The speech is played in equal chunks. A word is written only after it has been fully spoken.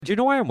Do you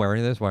know why I'm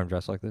wearing this? Why I'm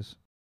dressed like this?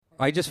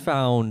 I just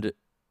found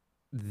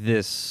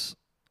this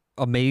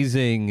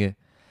amazing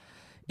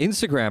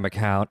Instagram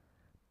account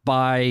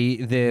by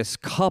this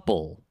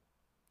couple,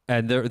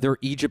 and they're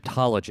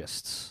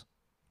Egyptologists,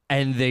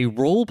 and they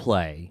role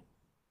play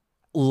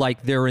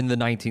like they're in the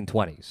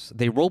 1920s.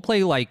 They role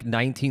play like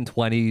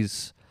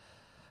 1920s,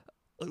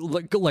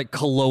 like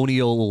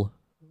colonial,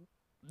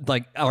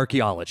 like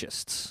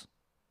archaeologists,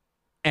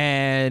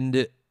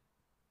 and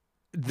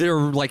they're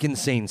like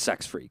insane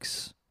sex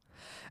freaks.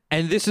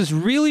 And this is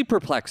really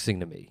perplexing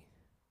to me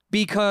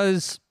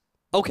because,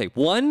 okay,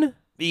 one,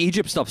 the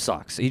Egypt stuff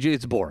sucks.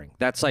 It's boring.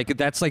 That's like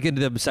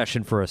an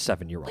obsession for a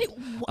 7-year-old.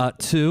 Wait,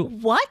 two,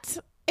 what?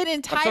 An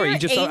entire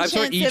Egypt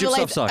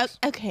stuff sucks.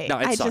 Okay, No,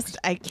 it sucks.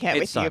 I can't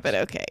with you, but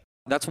okay.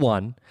 That's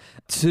one.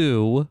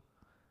 Two,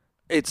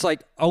 it's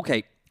like,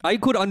 okay, I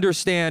could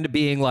understand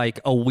being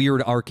like a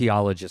weird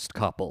archaeologist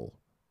couple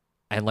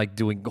and like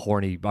doing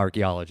horny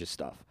archaeologist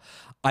stuff.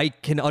 I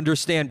can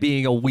understand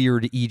being a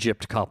weird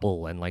Egypt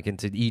couple and like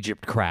into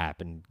Egypt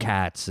crap and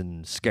cats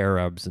and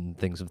scarabs and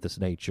things of this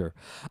nature.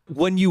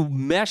 When you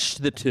mesh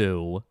the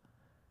two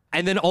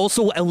and then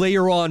also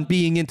layer on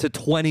being into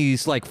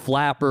 20s like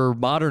flapper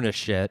modernist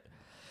shit,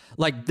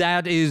 like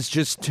that is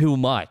just too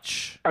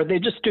much. Are they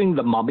just doing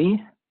The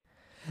Mummy?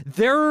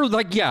 They're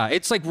like, yeah,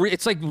 it's like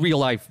real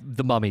life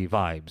The Mummy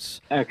vibes.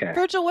 Okay.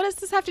 Virgil, what does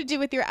this have to do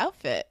with your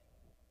outfit?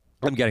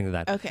 I'm getting to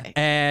that. Okay.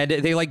 And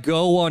they like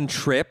go on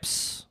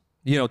trips,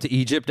 you know, to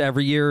Egypt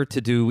every year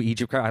to do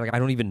Egypt. I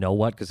don't even know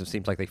what, because it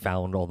seems like they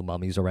found all the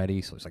mummies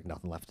already, so there's like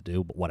nothing left to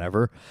do, but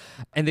whatever.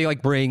 And they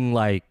like bring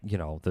like, you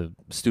know, the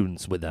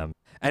students with them.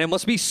 And it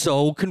must be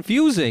so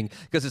confusing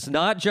because it's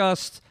not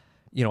just,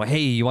 you know, hey,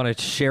 you want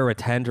to share a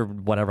tent or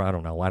whatever. I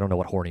don't know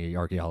what horny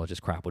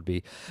archaeologist crap would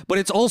be. But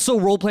it's also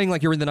role-playing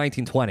like you're in the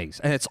 1920s.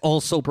 And it's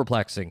also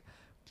perplexing.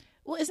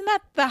 Well, isn't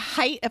that the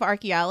height of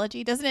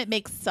archaeology? Doesn't it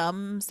make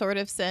some sort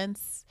of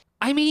sense?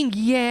 I mean,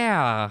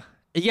 yeah.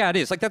 Yeah, it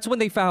is. Like, that's when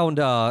they found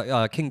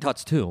King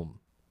Tut's tomb.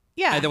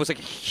 Yeah. And that was like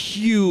a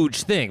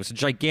huge thing. It was a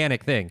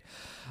gigantic thing.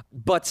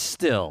 But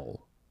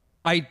still,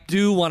 I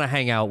do want to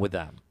hang out with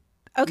them.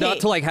 Okay. Not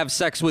to like have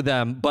sex with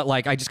them, but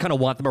like I just kind of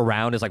want them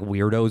around as like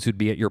weirdos who'd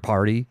be at your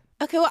party.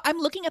 Okay, well, I'm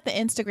looking at the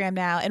Instagram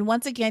now, and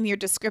once again, your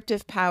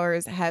descriptive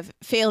powers have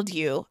failed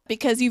you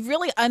because you've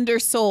really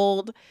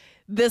undersold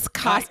this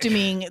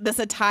costuming, this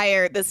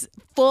attire, this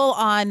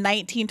full-on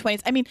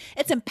 1920s. I mean,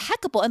 it's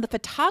impeccable. And the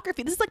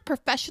photography, this is like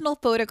professional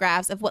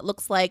photographs of what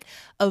looks like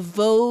a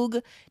Vogue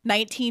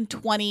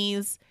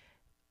 1920s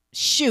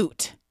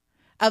shoot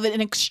of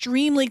an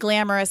extremely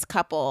glamorous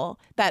couple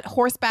that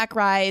horseback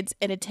rides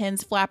and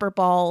attends flapper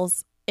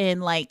balls in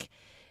like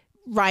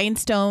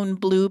rhinestone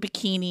blue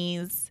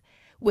bikinis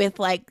with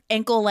like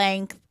ankle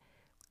length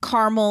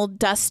caramel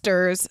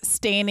dusters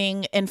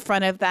standing in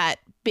front of that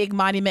big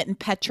monument in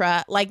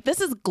Petra. Like, this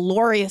is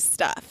glorious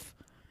stuff.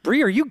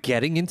 Brie, are you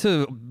getting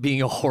into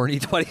being a horny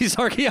 20s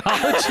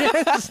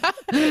archaeologist?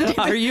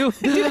 Are you?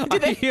 Do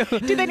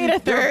they need a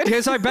third?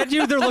 Yes, I bet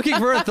you they're looking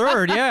for a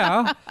third,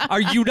 yeah. Are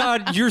you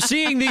not? You're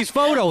seeing these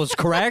photos,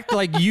 correct?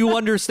 Like, you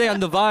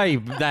understand the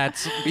vibe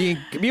that's being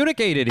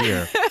communicated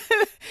here.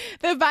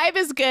 The vibe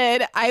is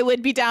good. I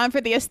would be down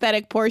for the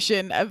aesthetic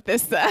portion of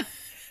this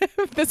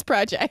this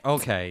project.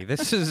 Okay,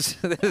 this is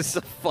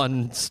a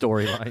fun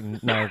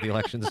storyline now that the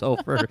election's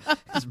over.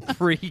 Is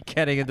Brie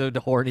getting into the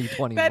horny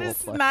 20s? That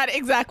is not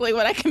exactly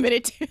what I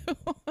committed to.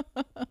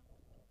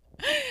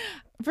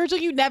 Virgil,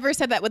 you never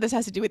said that what this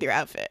has to do with your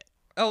outfit.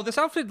 Oh, this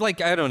outfit, like,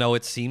 I don't know,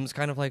 it seems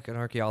kind of like an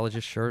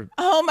archaeologist shirt.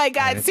 Oh my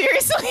God,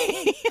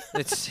 seriously?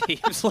 It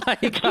seems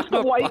like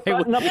a white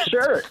button-up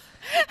shirt.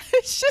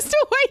 It's just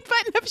a white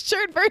button-up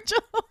shirt, Virgil.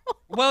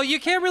 Well, you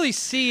can't really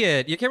see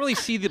it. You can't really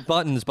see the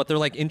buttons, but they're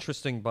like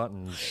interesting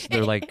buttons.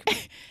 They're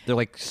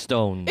like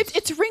stones.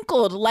 It's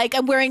wrinkled like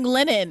I'm wearing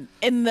linen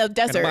in the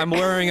desert. And I'm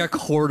wearing a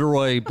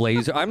corduroy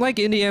blazer. I'm like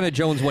Indiana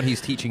Jones when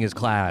he's teaching his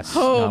class,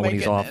 oh, not when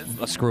he's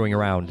goodness. off screwing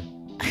around.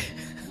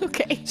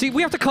 Okay. See,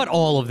 we have to cut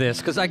all of this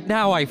because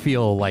now I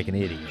feel like an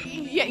idiot.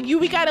 Yeah,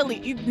 we gotta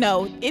leave.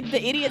 No,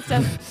 the idiot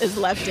stuff is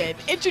left in.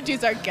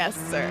 Introduce our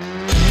guest, sir.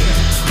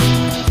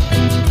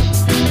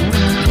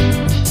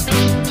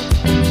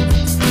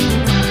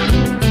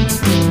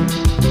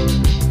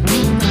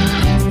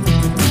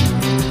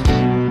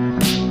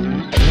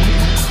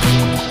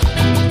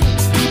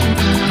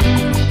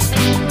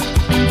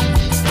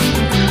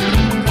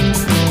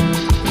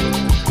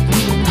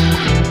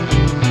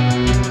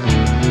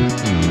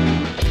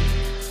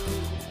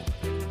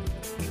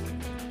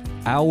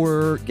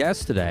 Our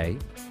guest today,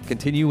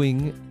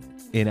 continuing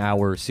in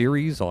our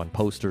series on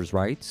posters'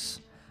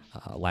 rights.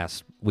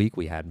 Last week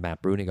we had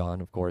Matt Bruenig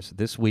on, of course.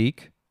 This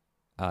week,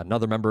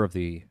 another member of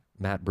the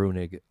Matt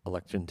Bruenig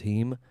election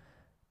team,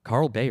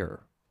 Carl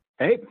Bayer.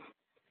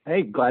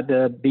 Hey, glad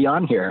to be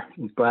on here.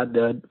 Glad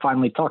to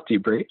finally talk to you,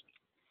 Brie.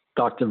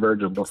 Talked to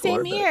Virgil before.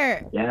 Same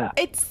here. Yeah.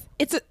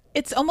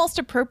 It's almost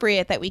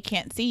appropriate that we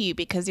can't see you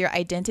because your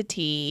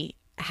identity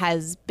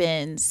has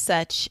been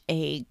such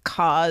a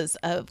cause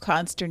of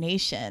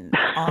consternation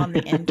on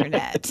the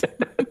internet.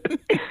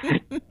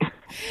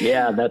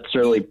 Yeah, that's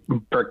really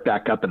perked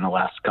back up in the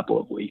last couple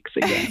of weeks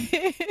again.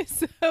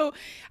 So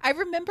I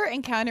remember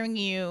encountering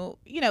you,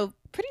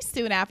 pretty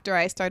soon after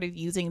I started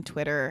using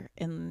Twitter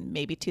in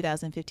maybe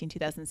 2015,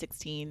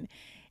 2016.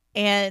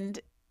 And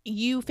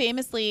you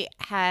famously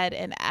had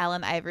an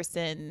Allen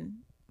Iverson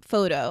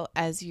photo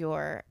as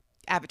your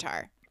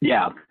avatar.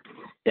 Yeah.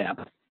 Yeah.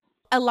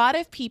 A lot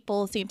of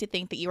people seem to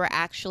think that you are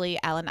actually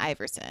Allen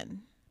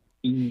Iverson.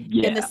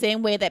 Yeah. In the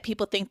same way that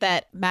people think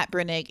that Matt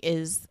Brunig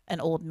is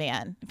an old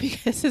man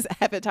because his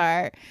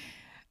avatar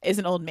is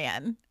an old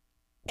man.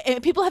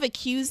 And people have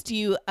accused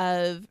you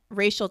of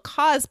racial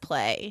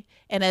cosplay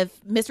and of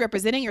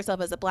misrepresenting yourself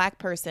as a Black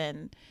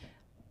person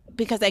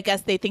because I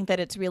guess they think that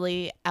it's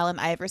really Allen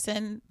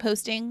Iverson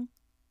posting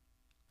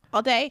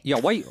all day. Yeah,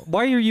 why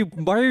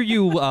are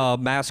you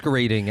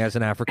masquerading as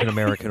an African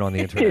American on the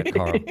internet,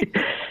 Carl?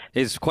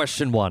 Is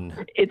question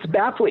one. It's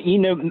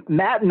baffling.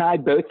 Matt and I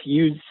both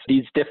use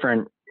these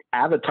different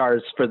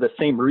avatars for the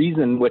same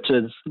reason, which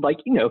is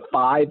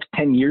 5-10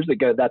 years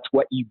ago, that's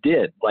what you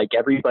did. Like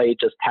everybody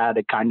just had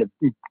a kind of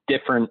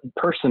different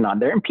person on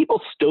there, and people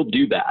still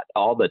do that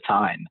all the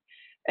time.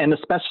 And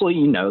especially,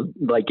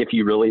 if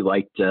you really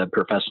liked a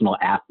professional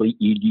athlete,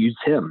 you'd use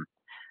him.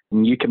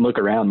 And you can look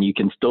around and you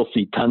can still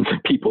see tons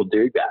of people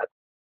do that.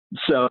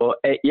 So,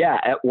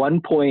 at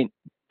one point,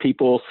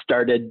 people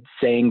started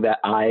saying that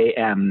I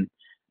am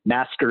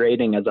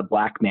masquerading as a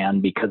Black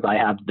man because I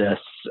have this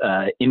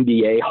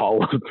NBA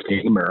Hall of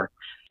Famer,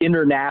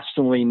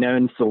 internationally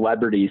known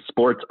celebrity,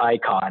 sports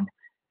icon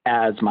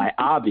as my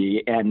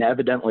Avi, and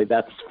evidently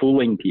that's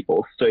fooling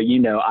people. So,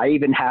 I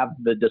even have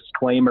the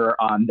disclaimer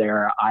on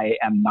there, I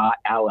am not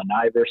Allen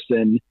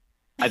Iverson.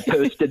 I've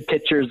posted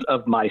pictures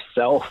of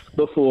myself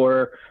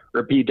before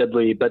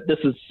repeatedly, but this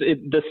is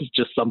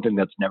just something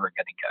that's never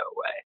going to go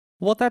away.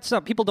 Well, that's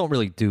not. People don't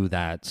really do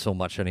that so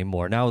much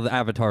anymore. Now the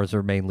avatars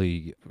are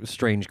mainly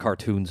strange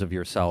cartoons of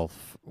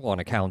yourself on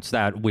accounts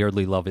that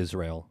weirdly love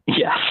Israel.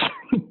 Yes,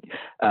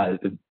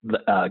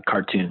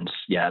 cartoons.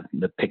 Yeah,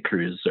 the Pit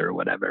Crews or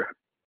whatever.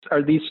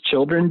 Are these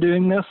children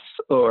doing this,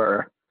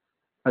 or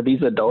are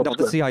these adults? No,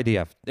 it's the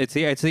IDF. It's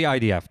the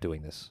IDF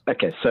doing this.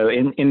 Okay, so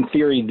in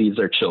theory, these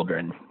are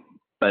children,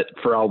 but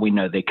for all we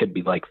know, they could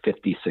be like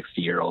 50,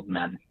 60-year-old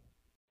men.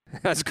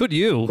 That's good,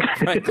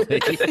 frankly.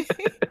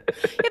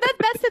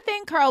 That's the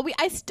thing, Carl.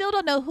 I still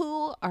don't know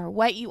who or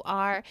what you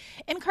are.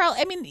 And Carl,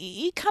 I mean,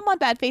 you come on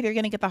Bad Faith, you're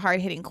going to get the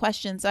hard-hitting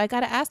questions. So I got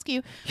to ask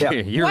you. Yeah,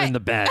 you're in the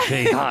Bad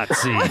Faith hot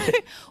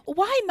seat.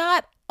 Why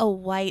not a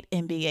white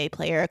NBA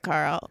player,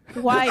 Carl?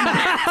 Why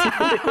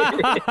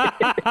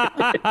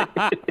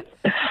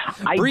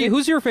not? Bree,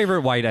 who's your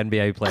favorite white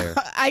NBA player?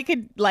 I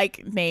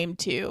could name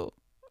two,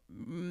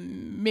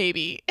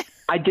 maybe.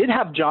 I did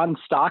have John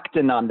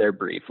Stockton on there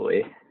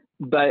briefly,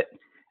 but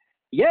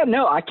yeah,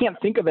 no, I can't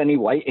think of any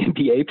white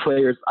NBA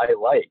players I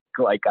like.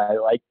 Like I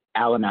like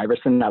Allen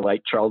Iverson. I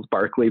like Charles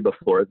Barkley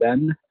before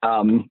then.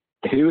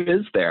 Who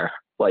is there?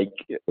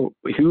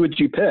 Who would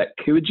you pick?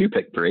 Who would you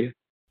pick, Bree?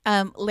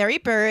 Larry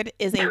Bird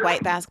is a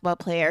white basketball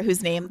player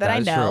whose name that I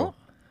know. True.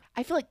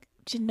 I feel like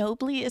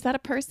Ginobili, is that a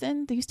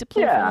person? They used to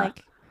play for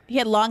he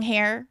had long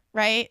hair,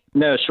 right?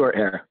 No, short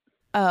hair.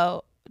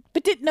 Oh,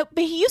 but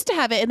he used to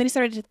have it and then he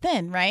started to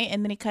thin, right?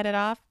 And then he cut it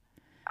off.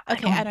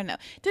 Okay, I don't know.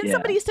 Didn't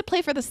somebody used to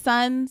play for the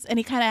Suns and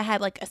he kind of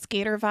had a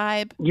skater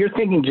vibe? You're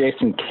thinking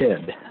Jason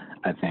Kidd,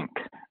 I think.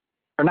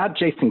 Or not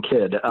Jason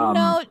Kidd.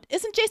 No,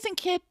 isn't Jason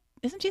Kidd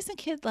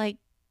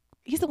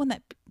he's the one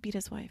that beat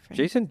his wife, right?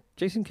 Jason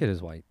Kidd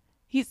is white.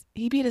 He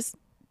beat his,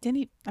 didn't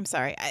he? I'm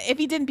sorry. If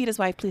he didn't beat his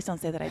wife, please don't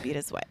say that I beat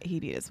his wife. He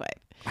beat his wife.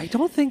 I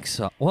don't think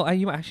so. Well,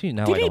 you actually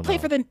know. Didn't he play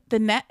for the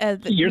net?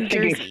 You're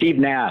thinking Steve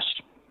Nash.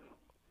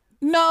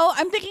 No,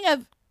 I'm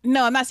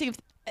not thinking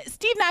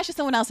Steve Nash is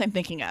someone else I'm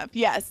thinking of.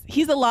 Yes,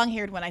 he's the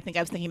long-haired one I think I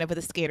was thinking of with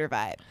a skater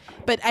vibe.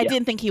 But I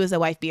didn't think he was a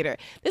wife beater.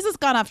 This has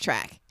gone off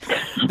track.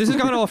 This has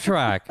gone off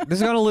track. This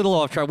has gone a little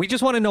off track. We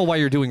just want to know why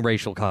you're doing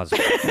racial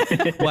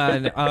cosplay.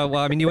 Well,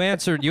 I mean, you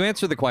answered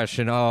the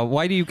question.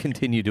 Why do you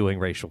continue doing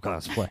racial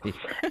cosplay?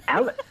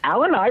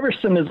 Allen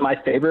Iverson is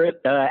my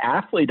favorite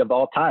athlete of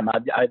all time.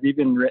 I've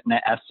even written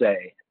an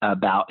essay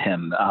about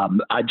him.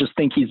 I just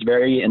think he's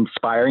very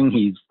inspiring.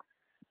 He's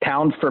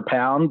pound for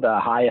pound, the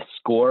highest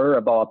scorer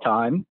of all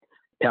time,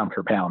 pound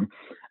for pound.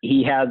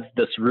 He has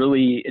this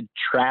really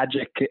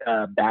tragic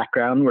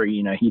background where,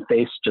 he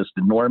faced just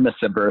enormous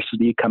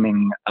adversity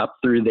coming up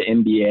through the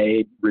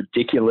NBA,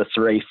 ridiculous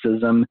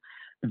racism.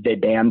 They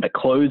banned the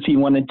clothes he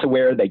wanted to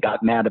wear. They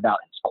got mad about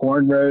his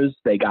cornrows.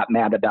 They got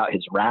mad about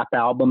his rap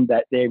album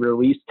that they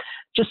released.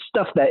 Just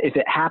stuff that if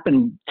it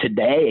happened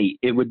today,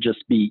 it would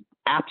just be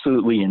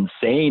absolutely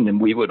insane and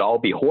we would all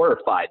be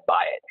horrified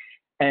by it.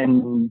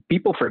 And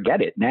people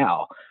forget it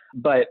now.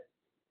 But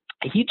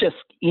he just,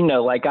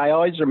 I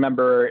always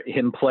remember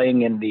him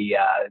playing in the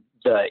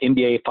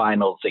NBA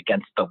finals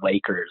against the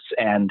Lakers.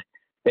 And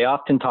they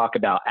often talk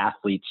about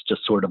athletes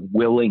just sort of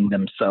willing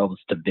themselves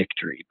to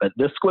victory. But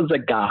this was a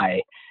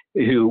guy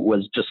who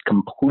was just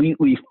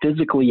completely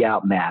physically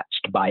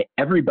outmatched by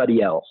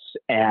everybody else.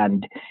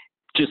 And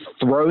just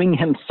throwing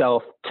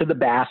himself to the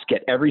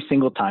basket every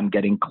single time,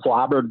 getting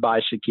clobbered by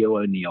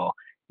Shaquille O'Neal,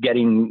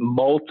 getting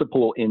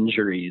multiple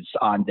injuries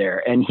on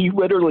there. And he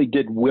literally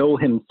did will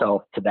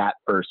himself to that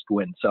first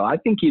win. So I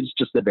think he's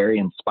just a very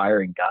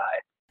inspiring guy.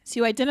 So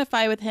you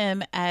identify with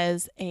him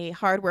as a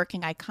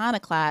hardworking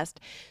iconoclast.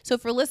 So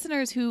for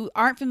listeners who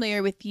aren't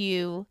familiar with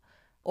you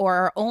or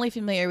are only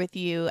familiar with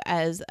you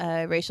as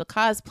a racial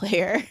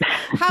cosplayer,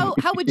 how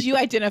would you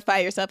identify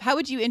yourself? How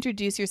would you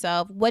introduce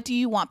yourself? What do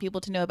you want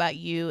people to know about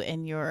you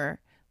and your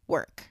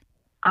work?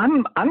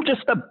 I'm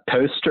just a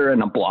poster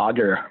and a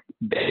blogger,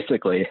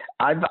 basically.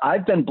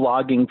 I've been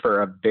blogging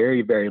for a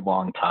very, very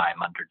long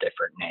time under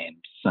different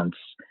names since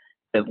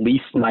at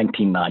least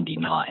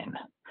 1999.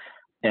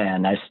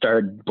 And I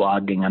started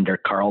blogging under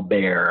Carl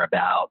Bayer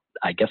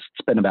I guess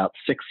it's been about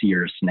 6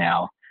 years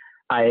now.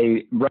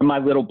 I run my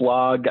little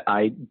blog.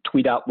 I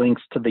tweet out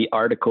links to the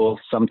articles.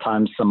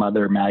 Sometimes some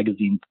other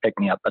magazines pick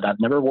me up, but I've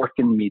never worked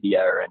in media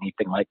or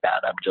anything like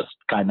that. I'm just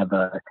kind of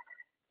a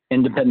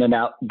independent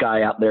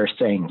guy out there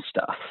saying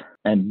stuff.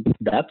 And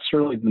that's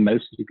really the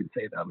most you could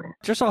say about me.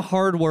 Just a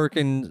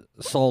hardworking,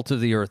 salt of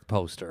the earth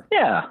poster.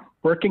 Yeah.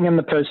 Working in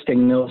the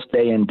posting mills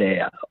day in, day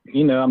out.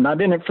 I'm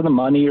not in it for the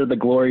money or the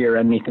glory or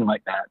anything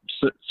like that.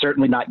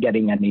 Certainly not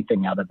getting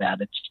anything out of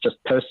that. It's just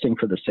posting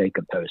for the sake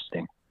of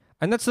posting.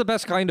 And that's the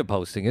best kind of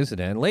posting, isn't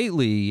it? And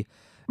lately,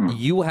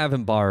 you have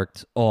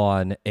embarked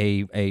on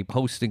a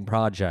posting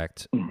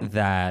project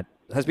that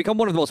has become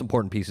one of the most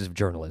important pieces of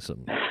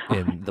journalism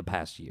in the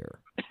past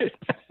year,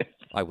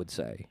 I would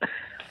say.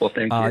 Well,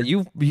 thank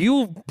you.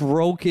 You've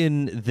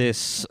broken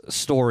this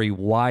story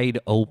wide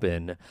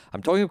open.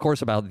 I'm talking, of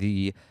course, about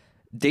the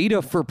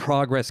Data for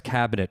Progress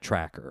cabinet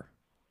tracker.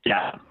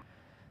 Yeah.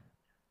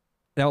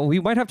 Now, we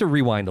might have to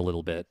rewind a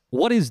little bit.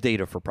 What is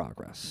Data for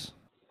Progress?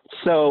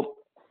 So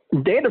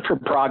Data for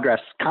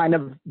Progress kind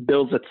of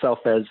bills itself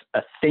as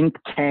a think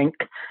tank.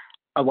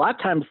 A lot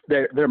of times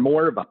they're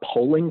more of a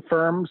polling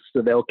firm,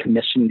 so they'll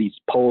commission these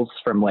polls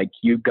from like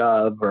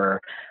YouGov,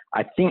 or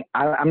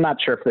I'm not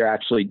sure if they're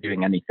actually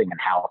doing anything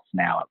in-house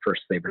now. At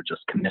first they were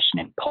just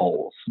commissioning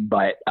polls,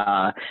 but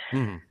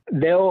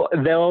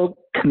they'll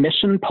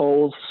commission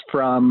polls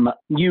from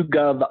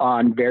YouGov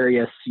on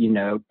various,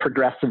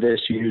 progressive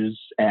issues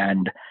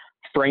and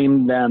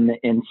frame them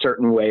in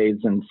certain ways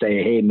and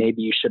say, hey,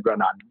 maybe you should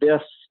run on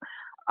this.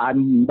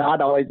 I'm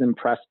not always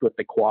impressed with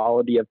the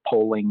quality of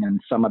polling and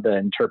some of the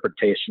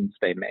interpretations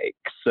they make.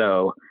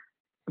 So,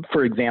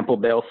 for example,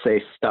 they'll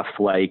say stuff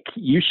like,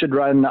 you should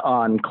run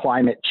on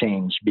climate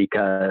change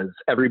because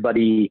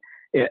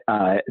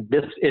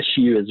this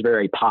issue is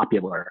very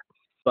popular.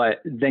 But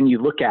then you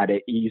look at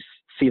it, you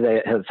see that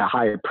it has a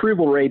high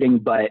approval rating,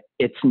 but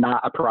it's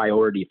not a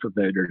priority for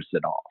voters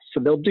at all.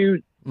 So they'll do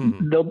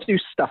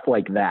stuff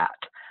like that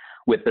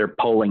with their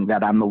polling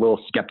that I'm a little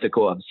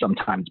skeptical of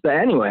sometimes. But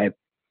anyway,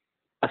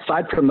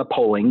 aside from the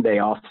polling, they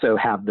also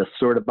have this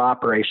sort of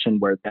operation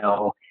where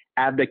they'll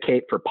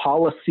advocate for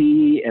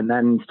policy, and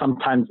then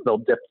sometimes they'll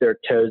dip their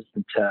toes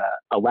into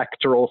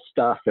electoral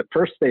stuff. At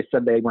first they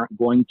said they weren't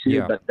going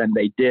to, but then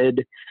they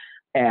did,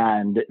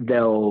 and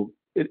they'll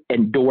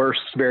endorse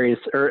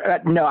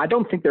I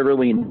don't think they're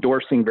really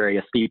endorsing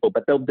various people,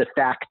 but they'll de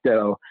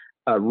facto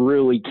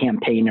really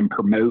campaign and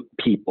promote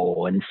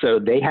people. And so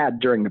they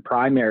had, during the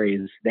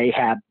primaries, they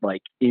had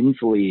like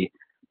Inslee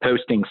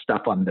posting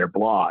stuff on their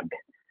blog.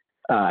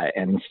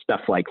 And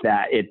stuff like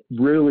that. It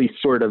really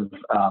sort of,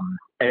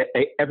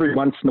 every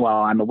once in a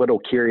while, I'm a little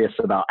curious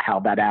about how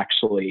that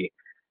actually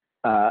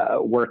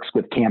works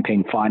with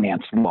campaign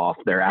finance law,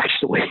 if they're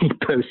actually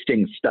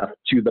posting stuff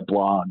to the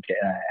blog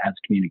as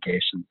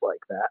communications like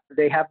that.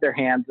 They have their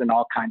hands in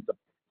all kinds of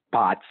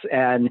pots.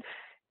 And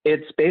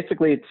it's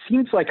basically, it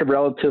seems like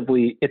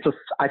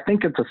I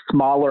think it's a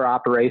smaller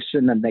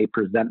operation than they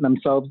present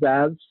themselves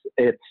as.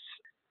 It's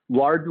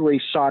largely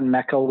Sean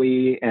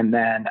McElwee and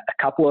then a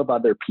couple of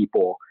other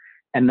people.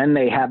 And then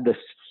they have this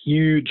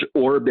huge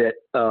orbit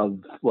of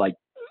like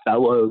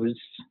fellows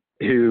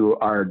who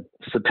are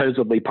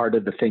supposedly part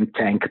of the think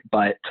tank,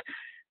 but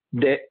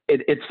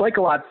it's like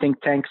a lot of think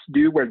tanks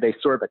do, where they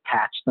sort of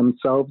attach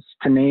themselves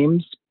to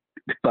names,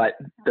 but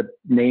the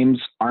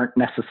names aren't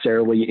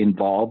necessarily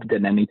involved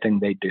in anything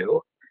they do.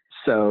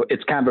 So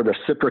it's kind of a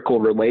reciprocal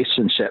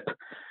relationship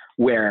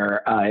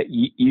where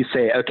you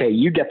say, okay,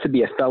 you get to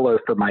be a fellow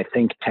for my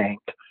think tank,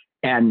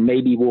 and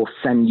maybe we'll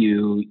send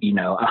you,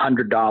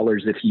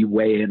 $100 if you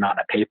weigh in on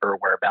a paper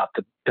we're about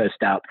to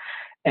post out.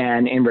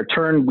 And in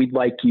return, we'd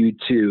like you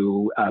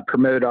to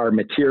promote our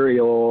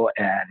material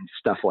and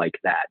stuff like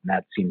that. And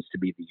that seems to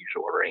be the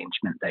usual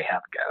arrangement they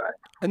have going.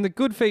 And the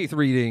good faith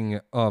reading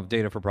of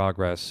Data for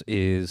Progress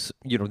is,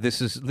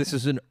 this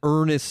is an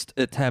earnest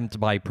attempt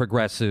by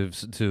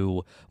progressives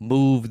to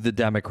move the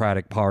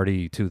Democratic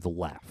Party to the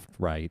left,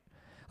 right?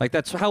 Like,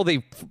 that's how they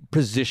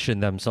position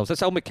themselves.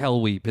 That's how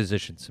McElwee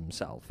positions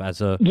himself as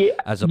a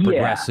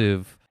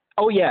progressive.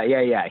 Oh,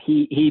 yeah.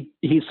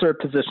 He sort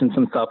of positions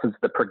himself as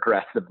the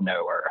progressive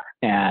knower.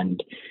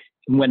 And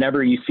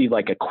whenever you see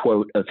like a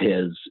quote of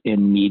his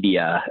in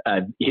media,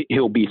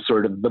 he'll be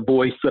sort of the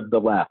voice of the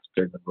left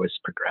or the voice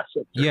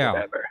progressive or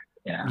whatever.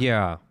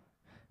 Yeah.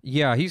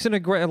 Yeah, he's in a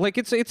great, like,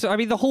 it's, I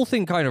mean, the whole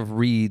thing kind of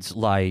reads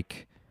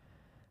like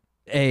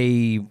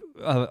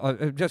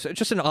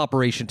just an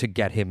operation to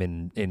get him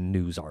in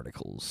news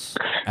articles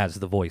as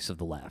the voice of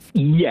the left.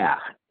 Yeah,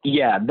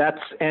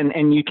 that's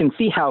and you can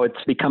see how it's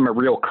become a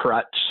real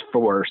crutch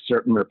for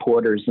certain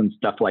reporters and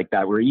stuff like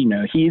that, where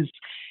he's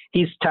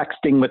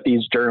texting with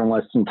these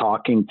journalists and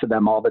talking to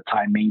them all the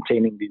time,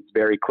 maintaining these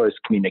very close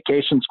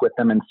communications with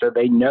them, and so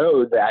they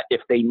know that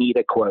if they need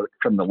a quote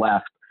from the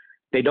left,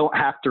 they don't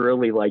have to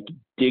really like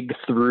dig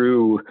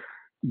through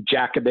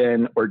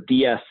Jacobin or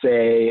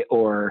DSA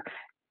or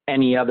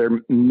any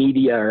other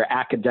media or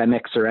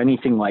academics or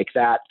anything like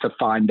that to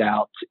find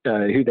out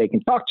who they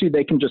can talk to.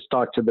 They can just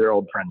talk to their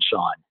old friend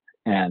Sean,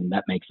 and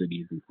that makes it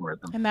easy for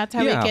them. And that's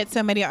how we get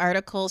so many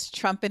articles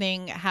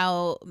trumpeting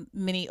how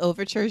many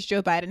overtures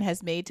Joe Biden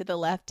has made to the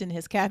left in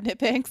his cabinet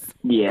picks.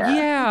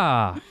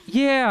 Yeah.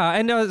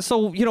 And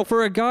so,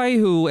 for a guy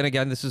who, and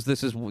again, this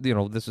is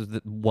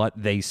what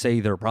they say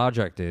their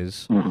project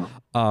is.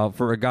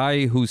 For a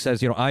guy who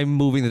says, I'm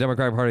moving the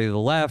Democratic Party to the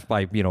left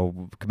by,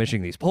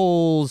 commissioning these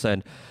polls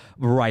and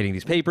writing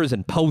these papers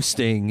and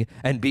posting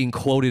and being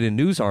quoted in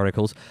news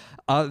articles.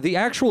 The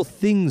actual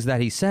things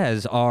that he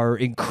says are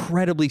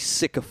incredibly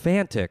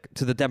sycophantic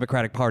to the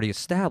Democratic Party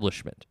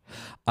establishment.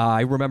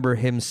 I remember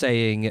him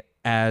saying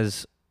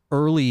as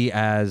early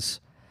as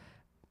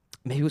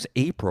maybe it was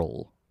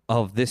April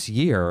of this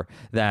year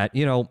that,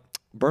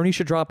 Bernie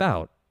should drop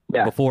out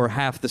before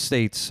half the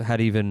states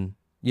had even,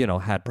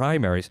 had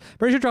primaries.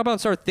 Bernie should drop out and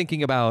start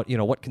thinking about,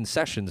 what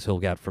concessions he'll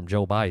get from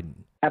Joe Biden.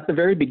 At the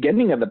very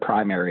beginning of the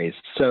primaries,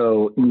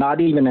 so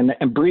not even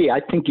and Bree,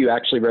 I think you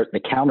actually wrote the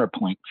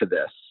counterpoint to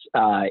this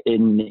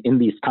in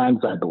these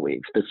times, I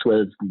believe. This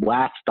was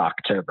last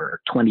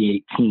October,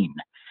 2018.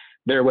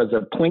 There was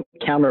a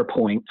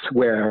counterpoint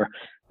where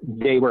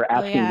they were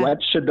asking, what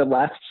should the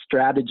left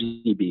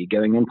strategy be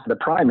going into the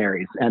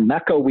primaries? And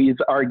McElwee's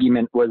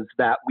argument was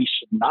that we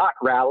should not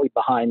rally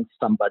behind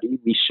somebody.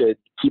 We should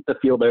keep the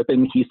field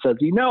open. He says,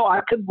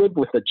 I could live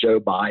with a Joe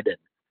Biden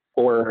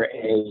or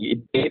a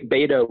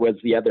Beto was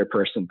the other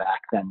person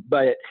back then.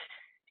 But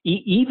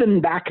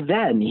even back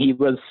then, he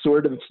was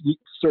sort of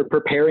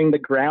preparing the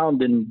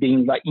ground and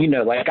being like,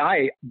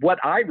 what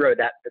I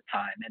wrote at the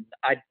time, and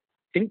I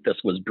think this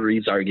was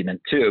Bree's argument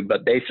too,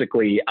 but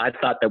basically I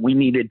thought that we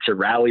needed to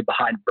rally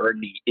behind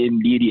Bernie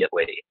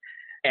immediately.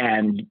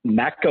 And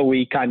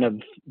McElwee kind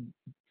of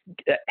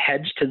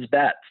hedged his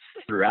bets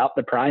throughout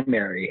the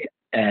primary.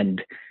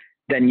 And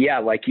then,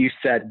 like you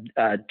said,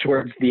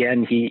 towards the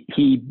end,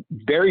 he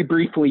very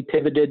briefly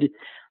pivoted.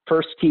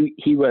 First,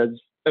 he was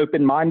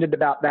open-minded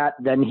about that.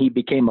 Then he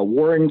became a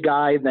Warren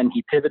guy. Then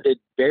he pivoted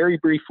very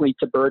briefly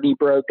to Bernie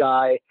bro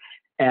guy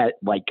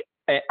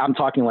I'm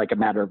talking like a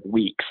matter of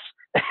weeks.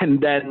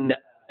 And then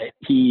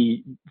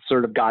he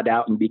sort of got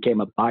out and became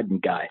a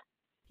Biden guy.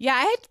 Yeah,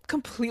 I had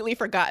completely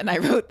forgotten I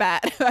wrote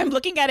that. I'm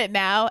looking at it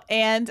now,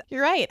 and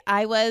you're right.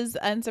 I was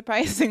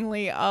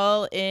unsurprisingly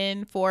all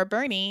in for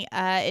Bernie.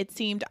 It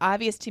seemed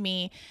obvious to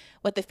me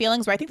what the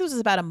feelings were. I think this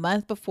was about a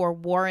month before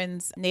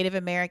Warren's Native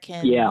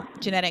American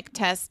genetic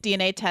test,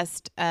 DNA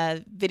test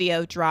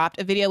video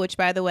dropped. A video which,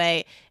 by the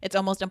way, it's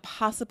almost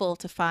impossible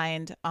to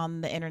find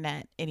on the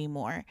internet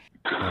anymore.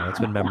 Oh, it's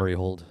been memory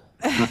hold.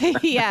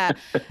 Yeah.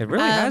 It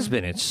really has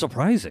been. It's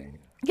surprising.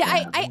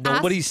 Yeah, I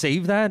nobody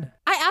saved that.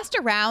 I asked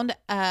around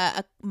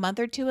a month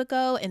or two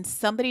ago, and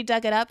somebody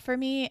dug it up for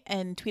me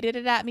and tweeted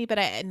it at me.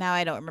 But now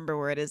I don't remember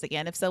where it is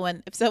again. If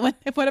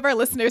one of our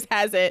listeners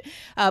has it,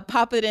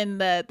 pop it in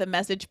the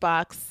message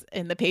box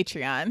in the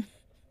Patreon.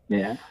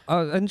 Yeah.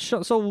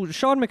 So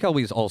Sean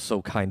McElwee is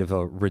also kind of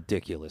a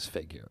ridiculous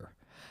figure.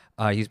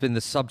 He's been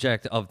the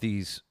subject of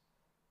these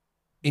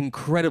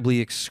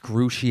incredibly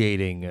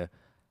excruciating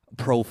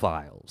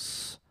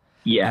profiles.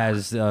 Yeah.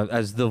 As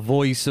the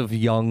voice of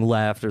young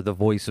left or the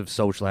voice of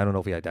social. I don't know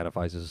if he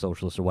identifies as a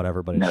socialist or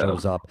whatever, but it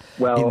shows up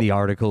in the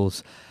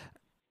articles.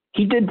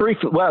 He did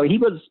briefly. Well, he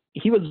was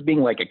being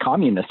like a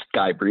communist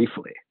guy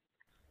briefly.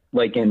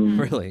 Like in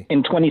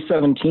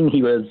 2017,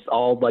 he was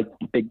all like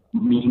big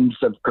memes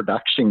of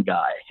production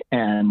guy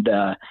and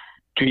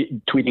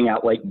tweeting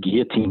out like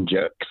guillotine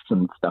jokes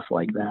and stuff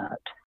like that.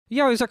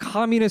 Yeah, he's a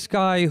communist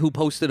guy who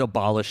posted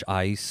abolish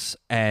ICE,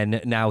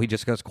 and now he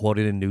just gets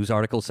quoted in news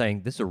articles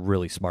saying this is a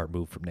really smart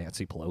move from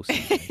Nancy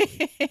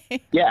Pelosi.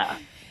 Yeah.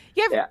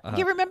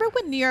 You remember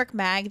when New York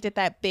Mag did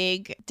that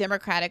big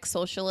Democratic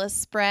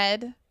Socialist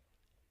spread?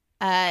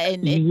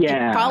 And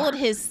it followed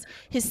his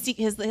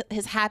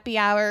happy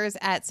hours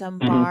at some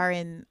bar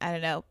in, I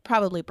don't know,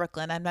 probably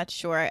Brooklyn. I'm not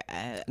sure.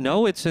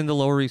 No, it's in the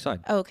Lower East Side.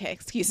 Okay,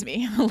 excuse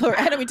me.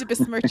 I don't mean to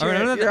besmirch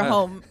your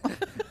home,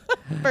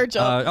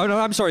 Virgil. No,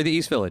 I'm sorry, the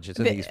East Village. It's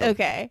in the East Village.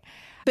 Okay.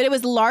 But it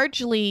was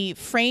largely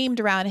framed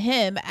around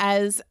him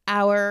as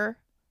our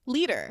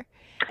leader.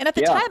 And at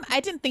the time, I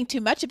didn't think too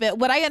much of it.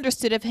 What I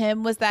understood of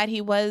him was that he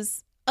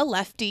was a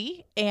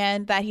lefty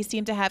and that he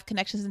seemed to have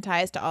connections and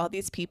ties to all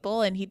these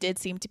people, and he did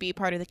seem to be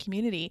part of the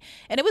community.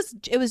 And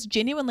it was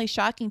genuinely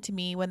shocking to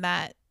me when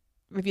that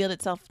revealed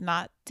itself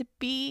not to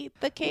be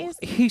the case?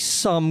 He's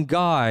some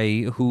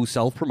guy who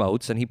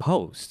self-promotes and he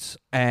posts,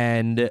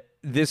 and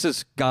this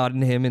has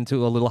gotten him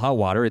into a little hot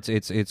water.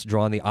 It's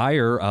drawn the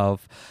ire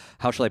of,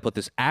 how shall I put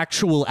this,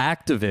 actual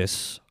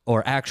activists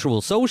or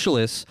actual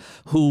socialists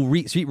who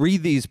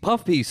read these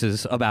puff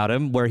pieces about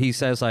him where he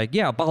says like,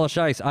 yeah, abolish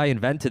ICE, I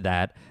invented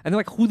that. And they're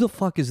like, who the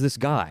fuck is this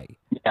guy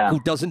who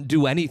doesn't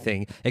do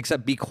anything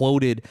except be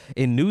quoted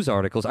in news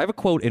articles? I have a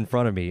quote in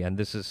front of me, and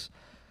this is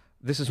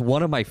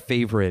one of my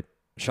favorite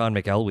Sean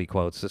McElwee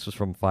quotes. This was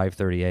from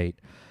 538.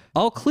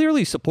 I'll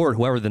clearly support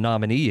whoever the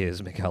nominee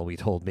is, McElwee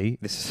told me.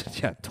 This is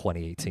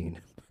 2018.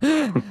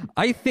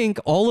 I think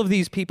all of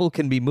these people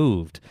can be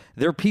moved.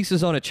 They're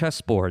pieces on a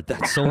chessboard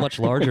that's so much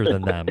larger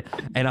than them,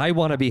 and I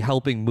want to be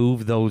helping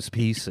move those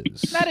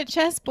pieces. Not a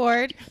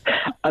chessboard.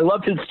 I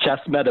love his chess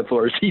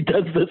metaphors. He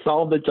does this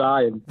all the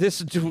time.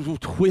 This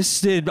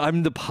twisted,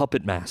 I'm the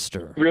puppet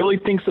master. Really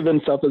thinks of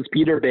himself as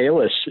Peter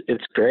Baelish.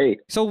 It's great.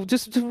 So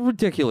just a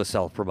ridiculous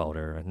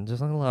self-promoter and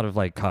just a lot of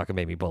like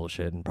cockamamie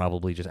bullshit and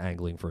probably just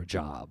angling for a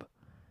job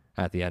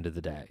at the end of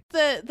the day.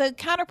 The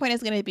counterpoint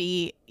is going to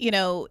be,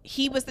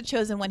 he was the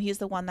chosen one. He's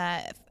the one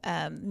that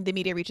the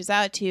media reaches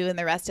out to, and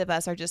the rest of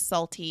us are just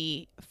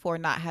salty for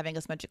not having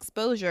as much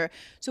exposure.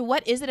 So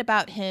what is it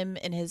about him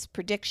and his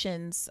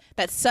predictions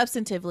that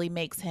substantively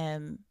makes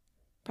him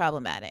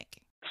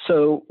problematic?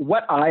 So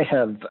what I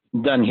have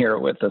done here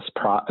with this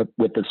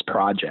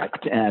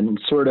project,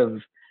 and sort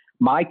of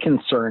my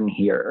concern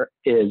here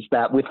is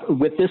that with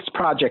this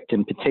project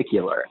in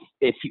particular,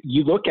 if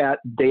you look at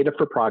Data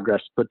for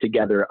Progress put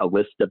together a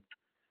list of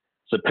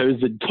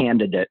supposed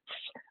candidates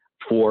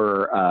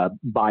for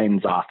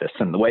Biden's office,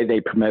 and the way they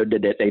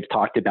promoted it, they've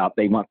talked about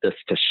they want this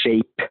to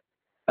shape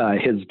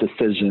his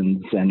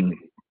decisions and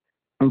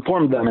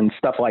inform them and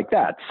stuff like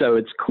that. So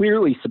it's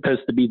clearly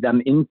supposed to be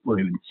them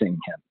influencing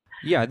him.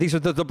 Yeah, these are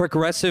the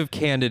progressive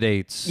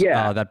candidates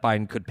that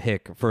Biden could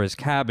pick for his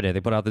cabinet. They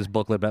put out this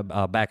booklet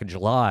back in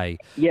July.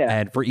 Yeah.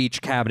 And for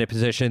each cabinet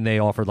position, they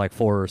offered like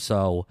 4 or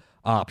so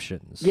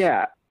options.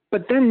 Yeah.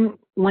 But then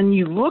when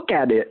you look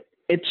at it,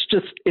 it's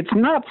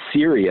not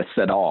serious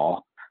at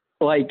all.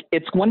 Like,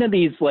 it's one of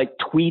these like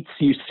tweets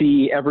you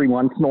see every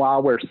once in a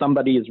while where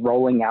somebody is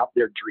rolling out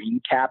their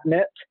dream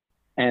cabinet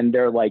and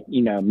they're like,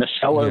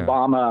 Michelle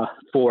Obama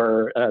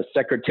for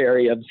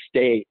Secretary of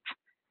State,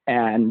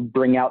 and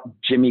bring out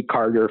Jimmy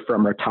Carter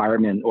from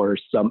retirement or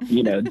some,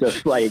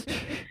 just like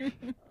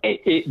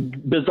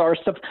bizarre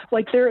stuff.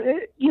 Like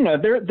they're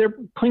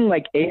putting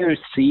like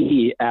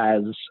AOC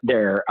as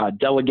their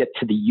delegate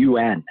to the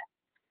UN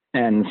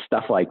and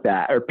stuff like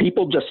that, or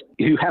people just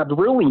who have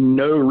really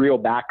no real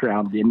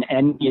background in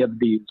any of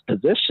these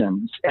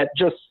positions at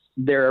just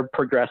their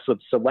progressive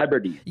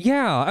celebrities.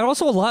 Yeah, and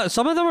also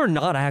some of them are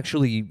not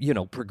actually,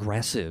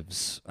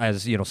 progressives,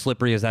 as,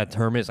 slippery as that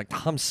term is. Like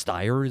Tom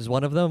Steyer is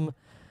one of them.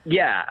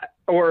 Yeah.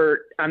 Or,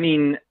 I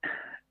mean,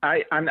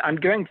 I'm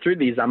going through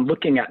these. I'm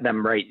looking at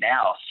them right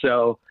now.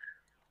 So,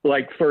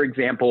 like, for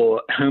example,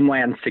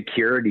 Homeland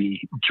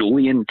Security,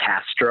 Julian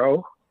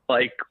Castro,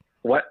 like,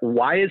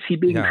 why is he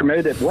being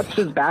promoted? What's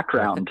his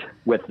background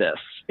with this?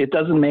 It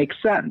doesn't make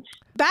sense.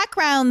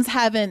 Backgrounds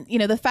haven't,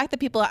 the fact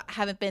that people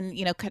haven't been,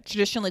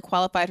 traditionally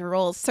qualified for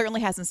roles certainly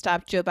hasn't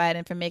stopped Joe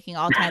Biden from making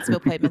all kinds of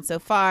appointments so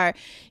far.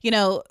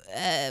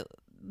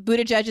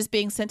 Buttigieg is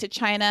being sent to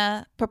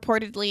China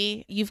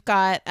purportedly. You've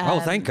got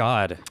thank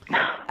God.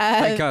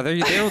 Thank God.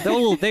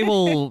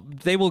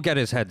 They will get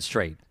his head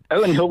straight.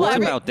 Oh, and he'll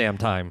learn about damn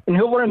time. And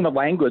he'll learn the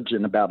language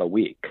in about a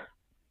week.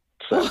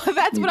 So,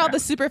 that's what all the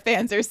super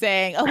fans are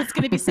saying. Oh, it's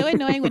going to be so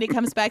annoying when he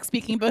comes back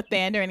speaking both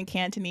Mandarin and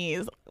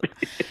Cantonese.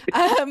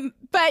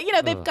 But,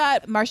 they've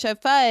got Marcia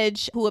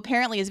Fudge, who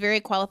apparently is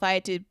very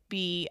qualified to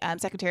be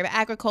Secretary of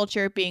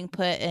Agriculture, being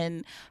put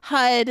in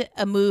HUD,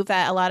 a move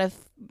that a lot of,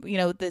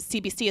 the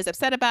CBC is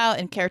upset about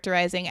and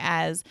characterizing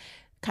as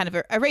kind of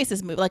a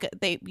racist move. Like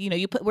where do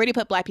you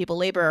put black people,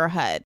 labor or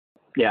HUD?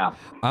 Yeah.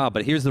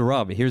 But here's the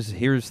rub.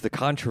 Here's the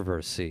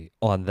controversy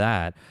on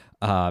that.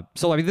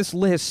 So I mean, this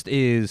list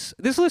is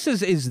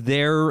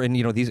there,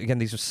 and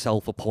these are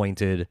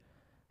self-appointed,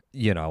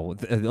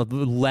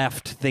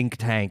 left think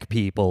tank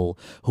people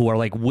who are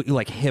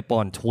like hip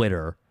on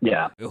Twitter.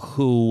 Yeah.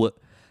 Who,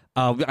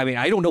 I mean,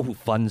 I don't know who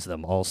funds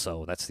them.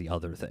 Also, that's the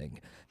other thing.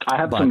 I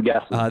have some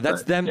guesses.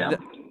 That's them. Yeah.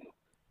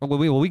 Well,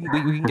 we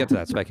can get to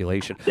that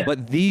speculation,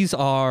 but these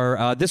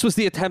are this was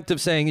the attempt of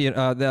saying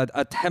we're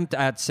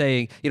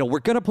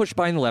gonna push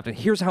Biden left, and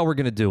here's how we're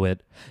gonna do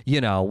it.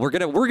 We're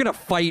gonna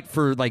fight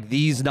for like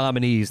these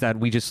nominees that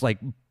we just like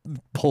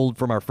pulled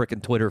from our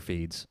frickin' Twitter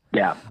feeds.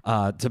 Yeah.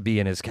 To be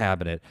in his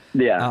cabinet.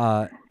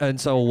 Yeah. And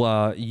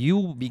so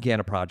you began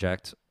a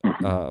project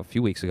a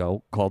few weeks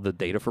ago called the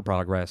Data for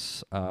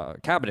Progress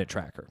Cabinet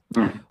Tracker,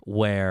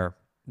 where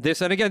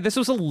this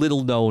was a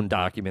little known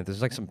document. This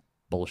is like some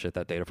bullshit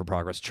that Data for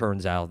Progress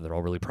churns out that they're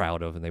all really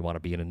proud of, and they want to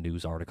be in a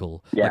news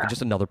article, like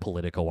just another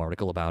Politico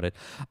article about it.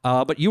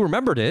 But you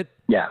remembered it.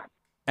 Yeah.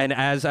 And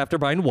after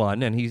Biden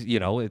won, and he's,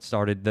 it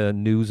started, the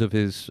news of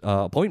his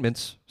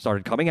appointments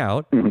started coming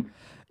out.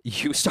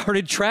 you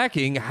started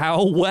tracking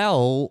how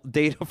well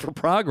Data for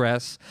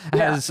Progress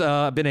has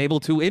been able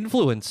to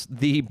influence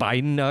the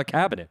Biden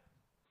cabinet.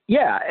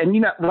 Yeah. And,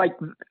 you know, like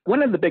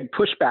one of the big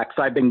pushbacks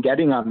I've been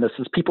getting on this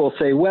is people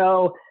say,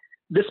 well,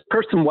 this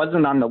person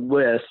wasn't on the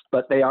list,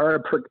 but they are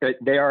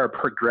a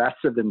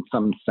progressive in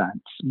some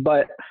sense.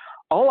 But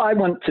all I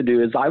want to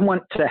do is I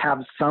want to have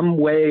some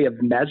way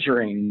of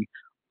measuring,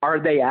 are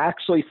they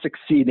actually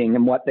succeeding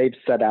in what they've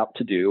set out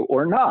to do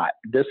or not?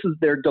 This is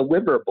their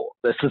deliverable.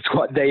 This is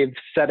what they've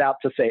set out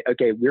to say,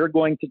 okay, we're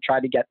going to try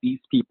to get these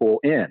people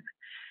in.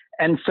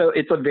 And so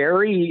it's a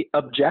very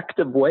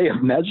objective way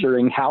of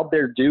measuring how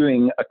they're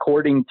doing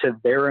according to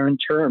their own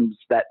terms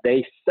that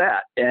they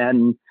set.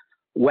 And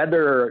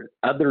whether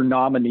other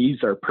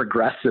nominees are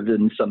progressive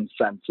in some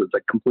sense is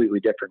a completely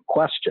different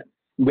question.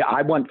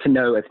 I want to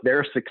know if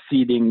they're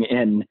succeeding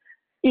in,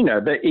 you know,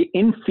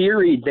 in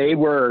theory,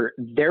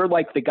 they're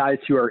like the guys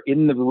who are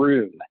in the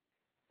room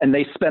and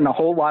they spend a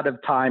whole lot of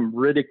time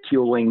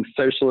ridiculing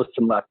socialists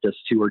and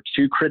leftists who are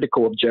too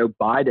critical of Joe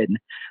Biden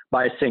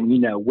by saying, you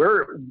know,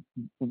 we're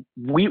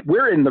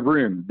in the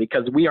room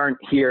because we aren't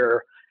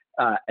here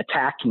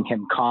attacking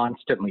him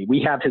constantly.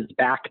 We have his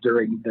back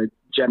during the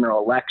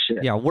general election.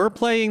 Yeah, we're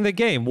playing the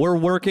game. We're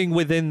working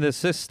within the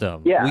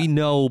system. Yeah. We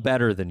know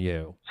better than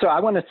you. So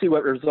I want to see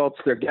what results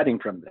they're getting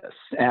from this.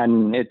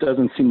 And it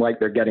doesn't seem like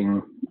they're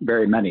getting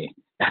very many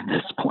at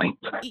this point.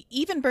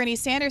 Even Bernie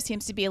Sanders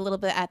seems to be a little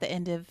bit at the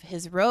end of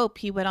his rope.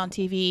 He went on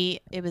TV.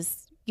 It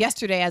was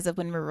yesterday as of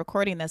when we're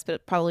recording this, but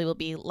it probably will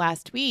be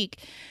last week,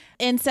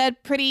 and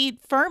said pretty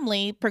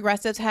firmly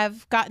progressives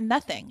have gotten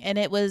nothing. And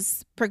it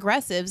was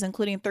progressives,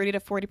 including 30 to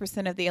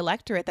 40% of the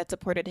electorate that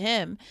supported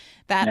him,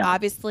 that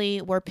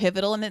obviously were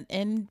pivotal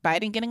in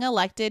Biden getting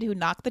elected, who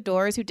knocked the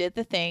doors, who did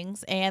the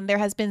things. And there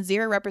has been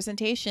zero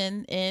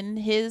representation in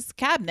his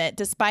cabinet,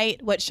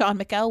 despite what Sean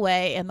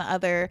McElway and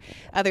the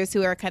others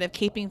who are kind of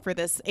caping for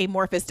this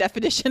amorphous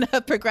definition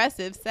of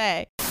progressive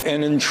say.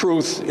 And in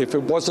truth, if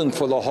it wasn't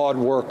for the hard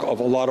work of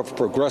a lot of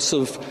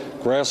progressive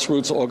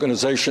grassroots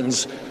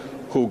organizations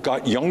who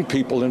got young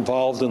people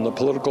involved in the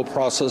political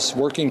process,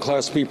 working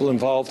class people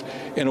involved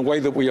in a way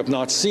that we have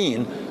not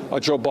seen,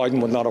 Joe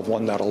Biden would not have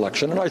won that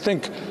election. And I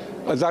think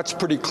that's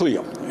pretty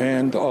clear.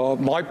 And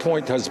my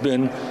point has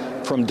been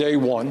from day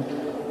one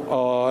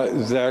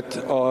that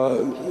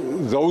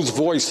those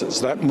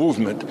voices, that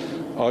movement,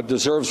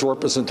 deserves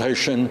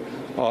representation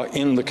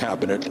in the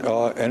cabinet.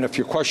 And if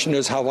your question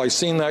is, have I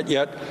seen that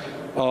yet?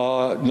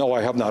 No,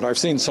 I have not. I've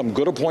seen some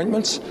good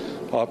appointments,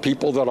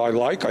 people that I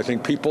like. I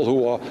think people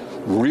who are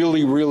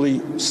really,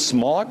 really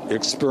smart,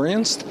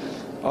 experienced,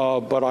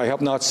 but I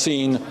have not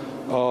seen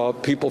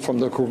people from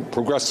the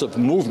progressive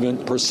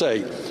movement per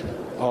se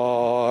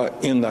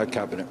in that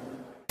cabinet.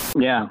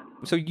 Yeah.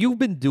 So you've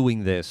been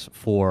doing this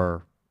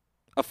for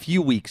a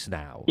few weeks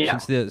now,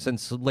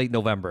 since late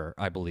November,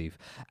 I believe.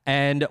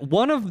 And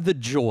one of the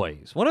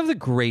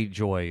great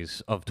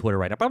joys of Twitter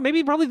right now,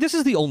 probably this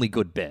is the only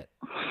good bit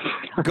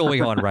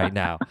going on right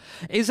now,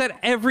 is that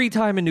every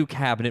time a new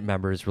cabinet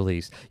member is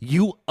released,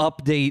 you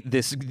update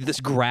this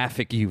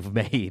graphic you've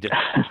made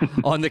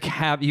on the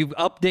you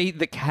update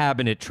the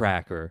cabinet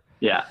tracker.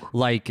 Yeah.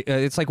 Like,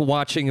 it's like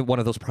watching one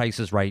of those Price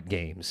is Right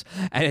games,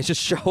 and it's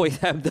just showing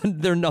them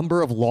their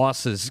number of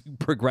losses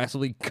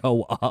progressively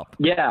go up.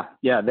 Yeah.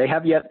 They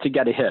have yet to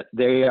get a hit.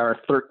 They are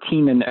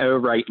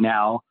 13-0 right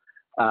now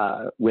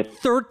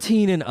with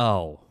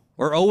 13-0.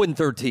 Or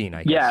 0-13,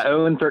 I guess. Yeah,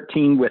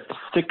 0-13 with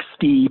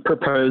 60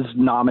 proposed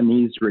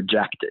nominees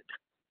rejected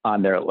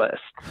on their list.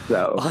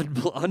 So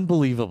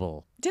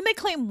unbelievable. Didn't they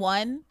claim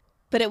one?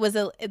 But it was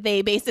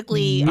they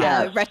basically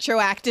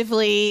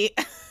retroactively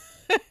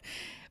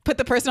put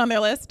the person on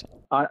their list?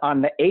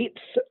 On the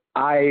 8th,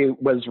 I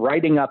was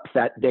writing up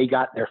that they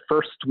got their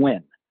first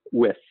win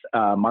with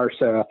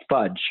Marcia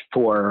Fudge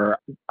for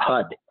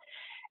HUD.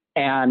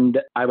 And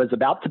I was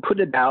about to put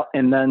it out,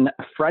 and then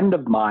a friend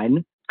of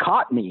mine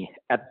caught me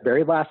at the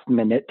very last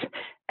minute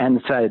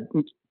and said,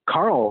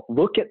 Carl,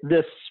 look at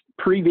this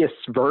previous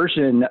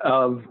version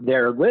of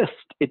their list.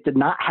 It did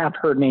not have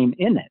her name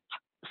in it.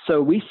 So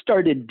we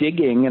started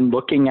digging and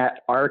looking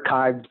at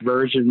archived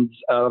versions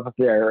of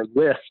their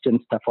list and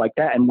stuff like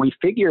that. And we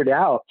figured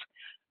out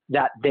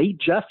that they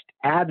just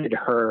added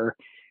her.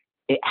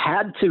 It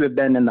had to have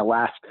been in the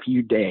last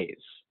few days.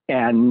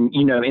 And,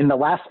 you know, in the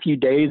last few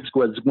days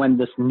was when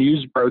this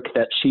news broke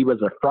that she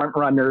was a front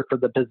runner for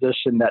the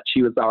position, that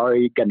she was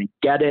already going to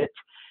get it.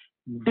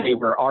 They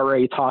were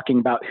already talking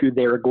about who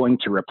they were going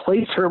to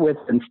replace her with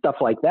and stuff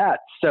like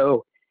that.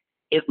 So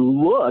it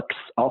looks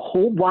a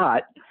whole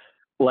lot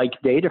like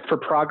Data for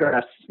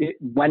Progress. It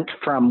went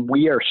from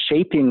we are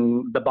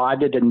shaping the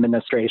Biden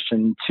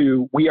administration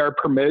to we are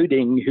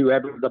promoting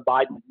whoever the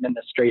Biden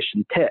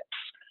administration picks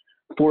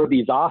for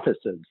these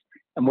offices.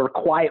 And we're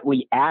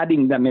quietly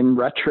adding them in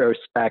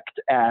retrospect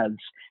as,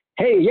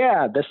 hey,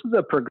 yeah, this is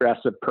a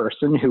progressive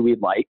person who we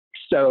like.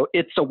 So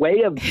it's a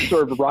way of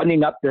sort of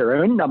running up their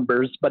own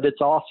numbers, but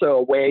it's also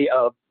a way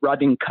of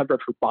running cover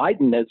for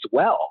Biden as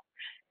well.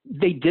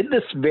 they did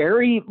this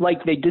very,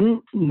 like, they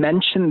didn't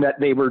mention that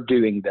they were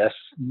doing this.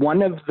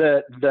 One of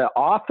the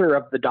author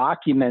of the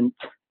document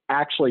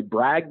actually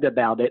bragged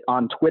about it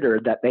on Twitter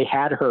that they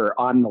had her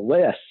on the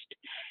list,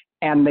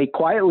 and they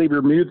quietly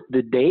removed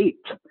the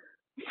date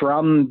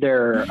from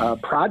their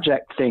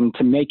project thing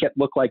to make it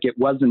look like it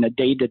wasn't a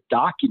dated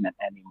document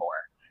anymore.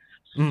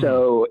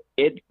 So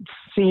it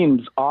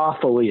seems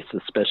awfully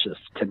suspicious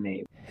to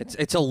me.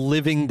 It's a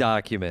living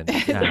document.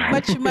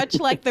 much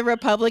like the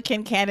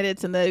Republican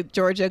candidates in the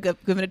Georgia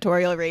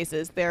gubernatorial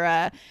races.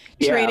 They're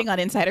trading on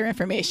insider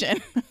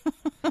information.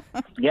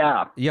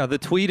 Yeah. Yeah, the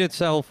tweet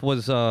itself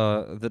was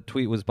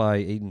by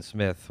Aidan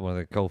Smith, one of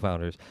the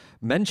co-founders.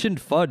 Mentioned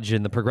Fudge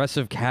in the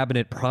Progressive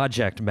Cabinet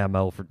Project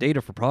memo for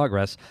Data for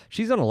Progress.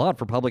 She's done a lot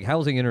for public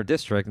housing in her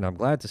district, and I'm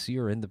glad to see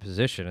her in the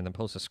position. And then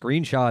post a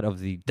screenshot of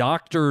the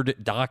doctored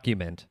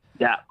document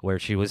where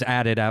she was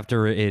added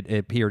after it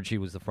appeared she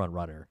was the front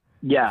runner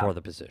for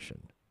the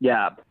position.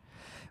 Yeah.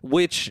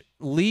 Which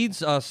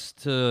leads us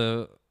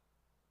to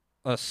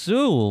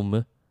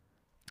assume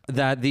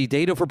that the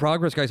Data for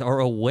Progress guys are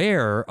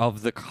aware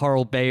of the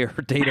Carl Bayer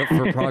Data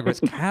for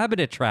Progress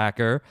cabinet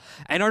tracker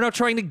and are now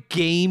trying to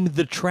game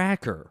the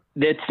tracker.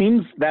 That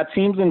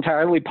seems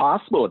entirely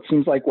possible. It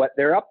seems like what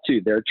they're up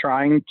to. They're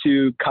trying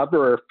to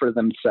cover for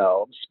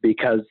themselves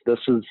because this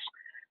has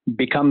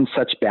become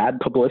such bad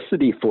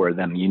publicity for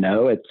them. You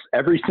know, it's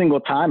every single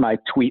time I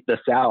tweet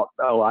this out,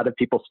 a lot of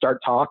people start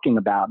talking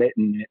about it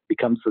and it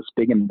becomes this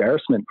big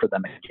embarrassment for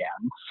them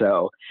again.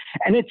 So,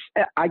 and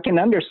I can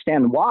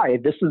understand why.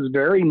 This is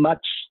very much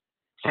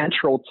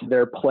central to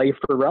their play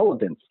for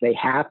relevance. They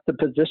have to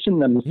position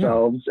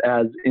themselves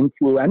as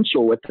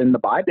influential within the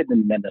Biden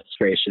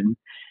administration.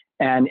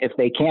 And if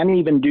they can't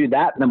even do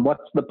that, then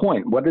what's the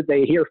point? What are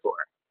they here for?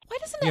 Why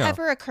doesn't it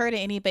ever occur to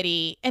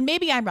anybody, and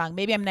maybe I'm wrong,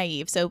 maybe I'm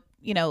naive, so,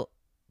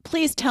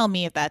 please tell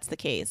me if that's the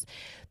case.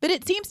 But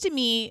it seems to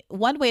me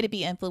one way to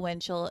be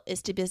influential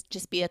is to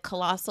just be a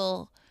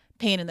colossal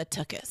pain in the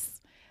tuchus.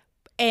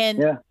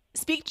 And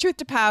speak truth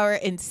to power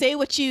and say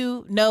what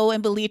you know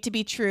and believe to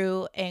be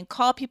true and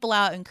call people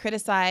out and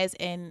criticize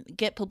and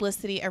get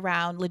publicity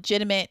around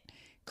legitimate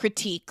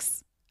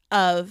critiques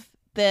of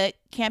the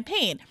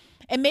campaign.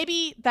 And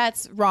maybe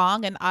that's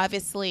wrong, and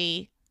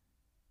obviously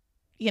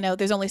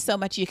there's only so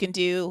much you can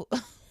do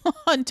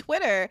on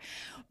Twitter,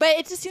 but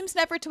it just seems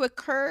never to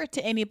occur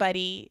to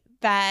anybody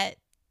that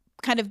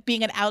kind of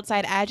being an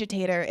outside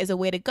agitator is a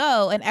way to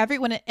go. And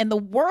everyone in the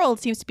world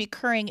seems to be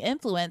currying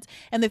influence.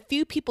 And the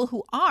few people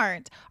who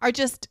aren't are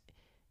just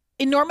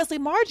enormously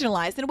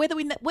marginalized in a way that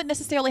we wouldn't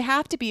necessarily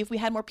have to be if we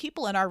had more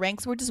people in our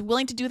ranks who are just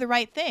willing to do the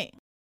right thing.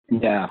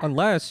 Yeah.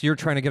 Unless you're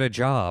trying to get a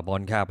job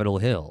on Capitol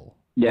Hill.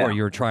 Yeah. Or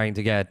you're trying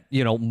to get,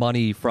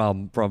 money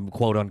from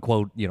quote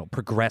unquote,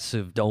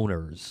 progressive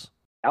donors.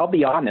 I'll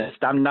be honest,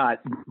 I'm not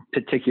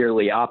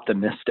particularly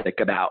optimistic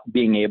about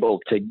being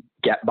able to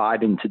get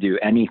Biden to do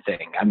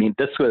anything. I mean,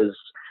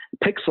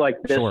 picks like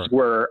this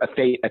were a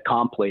fait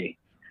accompli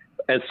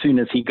as soon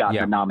as he got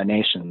the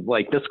nomination.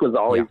 Like, this was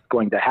always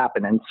going to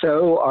happen. And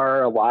so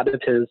are a lot of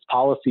his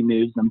policy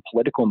moves and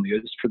political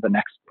moves for the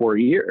next 4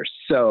 years.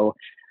 So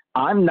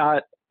I'm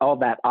not all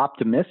that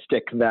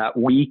optimistic that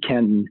we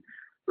can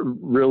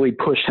really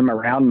push him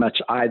around much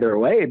either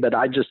way. But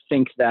I just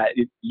think that,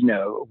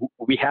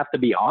 we have to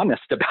be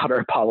honest about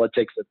our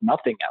politics if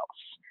nothing else.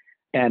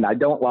 And I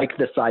don't like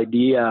this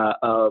idea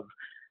of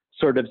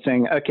sort of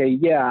saying, okay,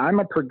 yeah,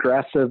 I'm a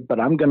progressive, but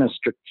I'm going to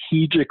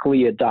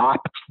strategically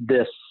adopt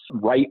this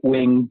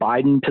right-wing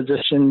Biden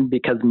position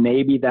because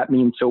maybe that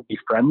means he'll be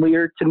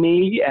friendlier to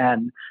me,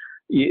 and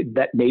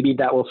that maybe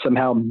that will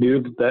somehow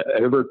move the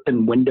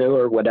Overton window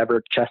or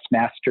whatever chess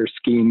master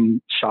scheme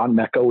Sean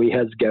McElwee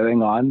has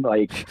going on.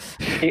 Like,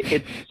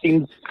 it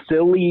seems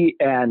silly,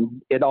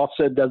 and it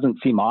also doesn't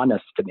seem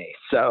honest to me.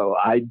 So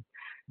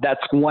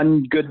that's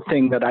one good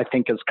thing that I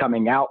think is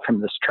coming out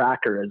from this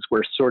tracker, is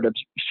we're sort of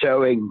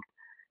showing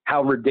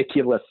how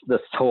ridiculous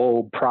this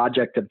whole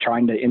project of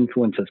trying to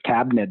influence his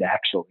cabinet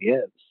actually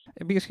is.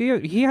 Because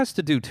he has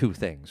to do two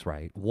things,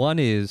 right? One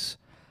is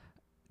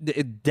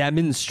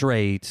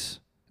demonstrate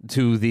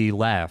to the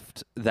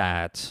left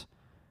that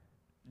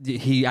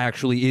he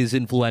actually is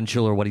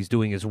influential, or what he's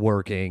doing is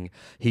working.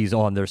 He's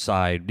on their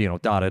side,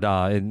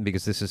 and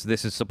because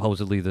this is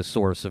supposedly the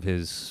source of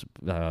his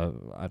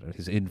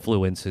his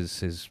influence,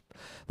 his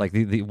like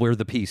we're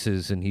the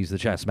pieces and he's the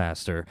chess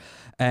master.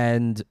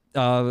 And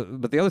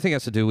but the other thing he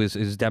has to do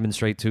is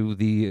demonstrate to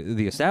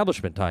the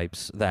establishment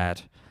types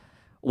that,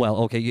 well,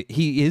 okay,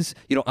 he is,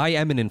 I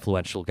am an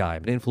influential guy.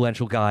 I'm an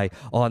influential guy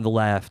on the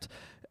left.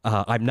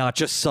 I'm not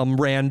just some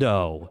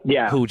rando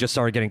who just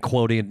started getting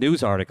quoted in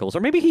news articles. Or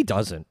maybe he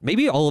doesn't.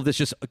 Maybe all of this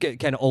just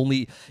can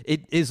only,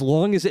 as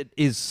long as it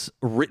is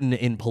written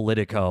in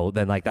Politico,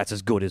 then that's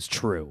as good as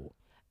true.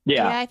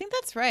 Yeah, I think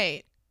that's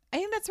right.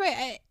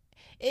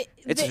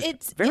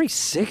 It's very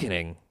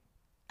sickening.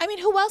 I mean,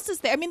 who else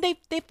is there? I mean,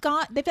 they've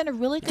done a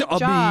really good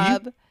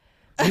job.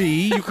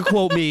 Me, you could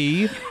quote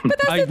me. But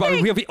that's the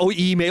thing. We have people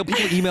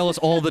email us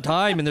all the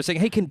time, and they're saying,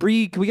 "Hey, can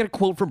we get a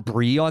quote from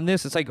Bree on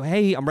this?" It's like,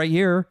 "Hey, I'm right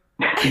here."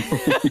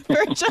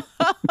 For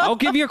John. I'll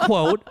give you a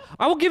quote.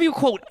 I will give you a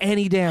quote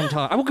any damn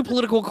time. I will give a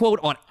political quote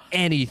on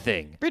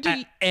anything. Bridget,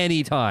 at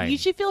any time. You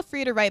should feel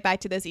free to write back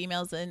to those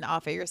emails and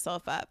offer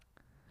yourself up.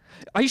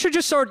 I should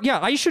just start. Yeah,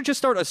 I should just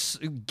start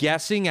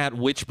guessing at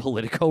which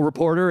Politico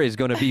reporter is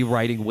going to be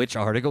writing which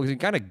article. You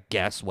kind of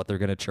guess what they're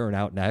going to churn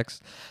out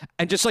next,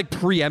 and just like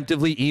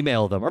preemptively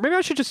email them. Or maybe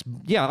I should just.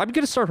 Yeah, I'm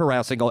going to start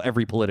harassing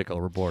every Politico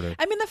reporter.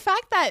 I mean, the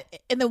fact that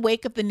in the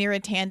wake of the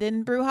Neera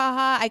Tanden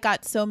brouhaha, I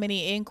got so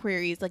many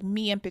inquiries, like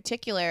me in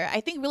particular,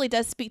 I think really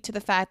does speak to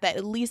the fact that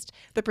at least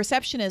the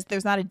perception is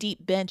there's not a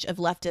deep bench of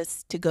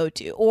leftists to go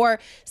to, or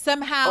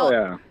somehow. Oh,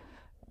 yeah.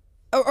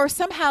 Or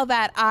somehow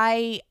that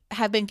I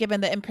have been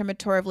given the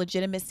imprimatur of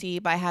legitimacy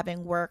by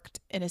having worked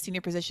in a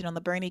senior position on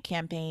the Bernie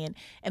campaign,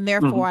 and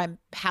therefore I'm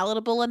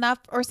palatable enough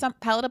or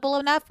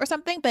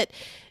something. But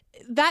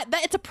that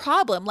it's a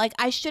problem. Like,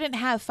 I shouldn't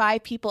have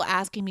 5 people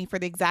asking me for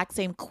the exact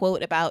same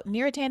quote about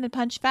Neera Tanden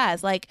punch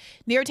Faz. Like,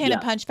 Neera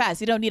Tanden punch Faz.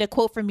 You don't need a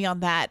quote from me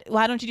on that.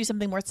 Why don't you do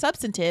something more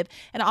substantive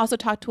and also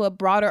talk to a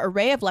broader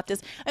array of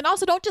leftists? And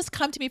also, don't just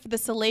come to me for the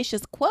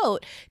salacious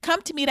quote.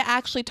 Come to me to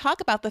actually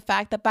talk about the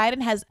fact that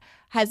Biden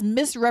has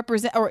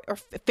misrepresent or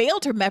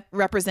failed to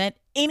represent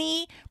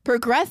any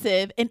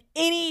progressive in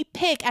any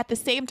pick at the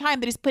same time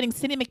that he's putting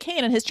Cindy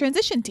McCain on his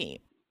transition team.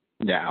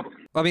 Yeah.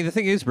 I mean, the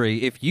thing is, Bree,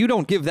 if you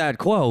don't give that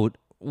quote,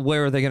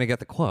 where are they going to get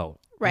the quote?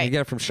 Right. You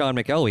get it from Sean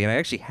McElwee, and I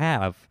actually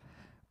have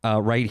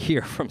right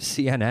here from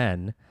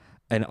CNN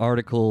an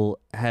article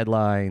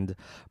headlined,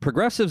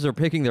 "Progressives are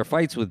picking their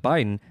fights with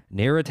Biden.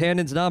 Neera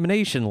Tanden's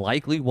nomination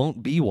likely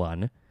won't be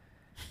one."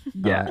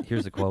 Yeah.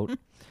 Here's the quote.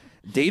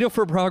 Data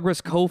for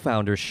Progress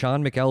co-founder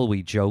Sean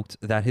McElwee joked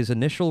that his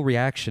initial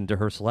reaction to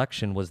her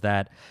selection was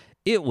that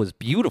it was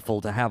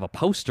beautiful to have a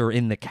poster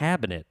in the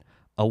cabinet.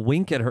 A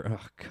wink at her...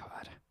 Oh,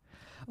 God.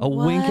 A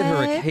wink at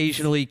her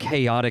occasionally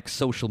chaotic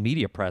social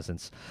media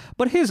presence.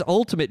 But his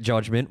ultimate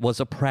judgment was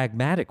a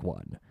pragmatic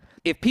one.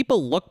 If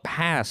people look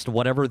past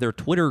whatever their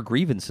Twitter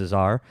grievances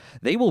are,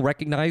 they will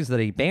recognize that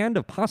a band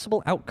of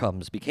possible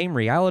outcomes became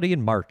reality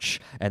in March,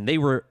 and they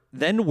were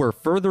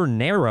further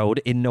narrowed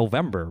in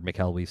November,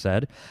 McElwee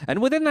said.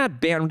 And within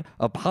that band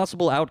of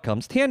possible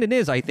outcomes, Tanden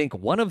is, I think,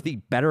 one of the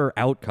better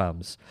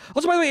outcomes.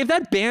 Also, by the way, if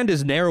that band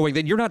is narrowing,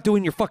 then you're not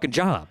doing your fucking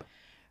job.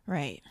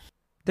 Right.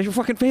 Then you're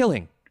fucking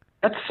failing.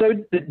 That's so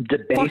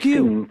debasing. Fuck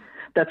you.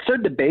 That's so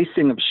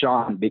debasing of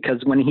Sean,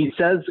 because when he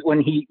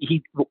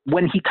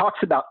talks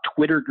about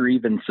Twitter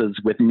grievances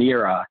with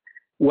Neera,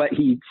 what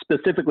he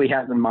specifically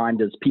has in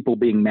mind is people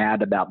being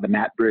mad about the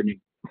Matt Bruning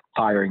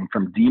firing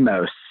from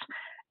Demos.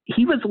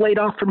 He was laid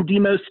off from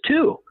Demos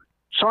too.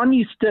 Sean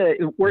used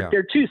to work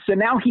there too. So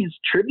now he's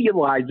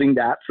trivializing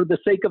that for the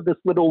sake of this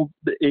little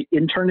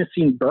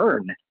internecine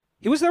burn.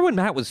 He was there when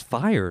Matt was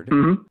fired,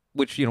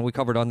 which, we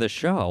covered on this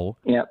show.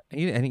 Yeah.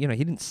 And he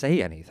didn't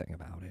say anything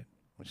about it,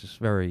 which is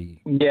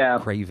very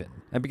craven.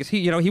 And because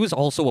he was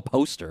also a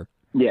poster.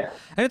 Yeah.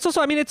 And it's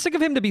also, it's sick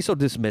of him to be so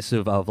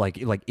dismissive of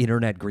like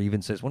internet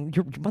grievances when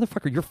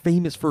you're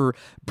famous for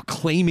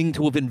claiming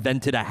to have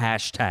invented a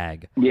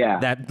hashtag. Yeah.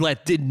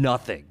 That did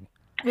nothing.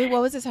 Wait,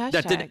 what was his hashtag?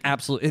 That did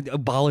absolutely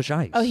abolish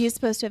ICE. Oh, he's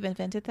supposed to have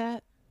invented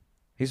that?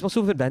 He's supposed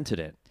to have invented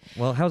it.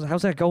 Well,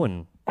 how's that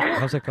going?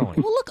 How's that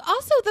going? Well, look,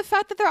 also the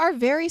fact that there are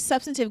very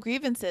substantive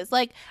grievances.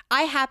 Like,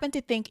 I happen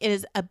to think it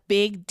is a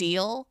big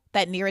deal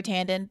that Neera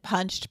Tanden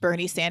punched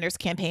Bernie Sanders'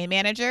 campaign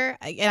manager.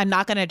 And I'm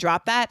not going to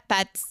drop that.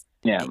 That's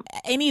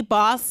any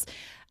boss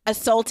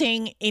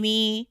assaulting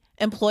any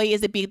employee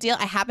is a big deal.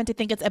 I happen to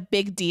think it's a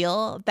big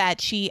deal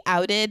that she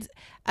outed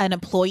an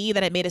employee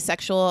that had made a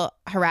sexual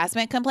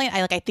harassment complaint.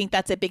 I think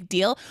that's a big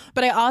deal.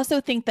 But I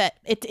also think that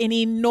it's an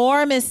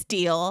enormous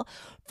deal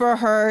for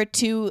her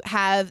to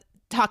have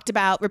talked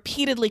about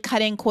repeatedly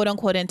cutting quote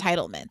unquote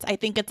entitlements. I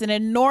think it's an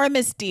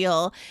enormous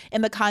deal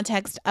in the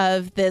context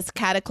of this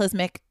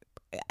cataclysmic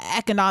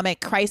economic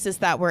crisis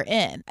that we're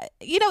in.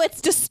 It's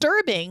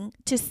disturbing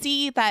to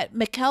see that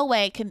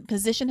McElwee can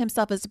position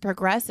himself as a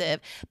progressive,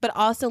 but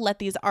also let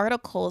these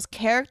articles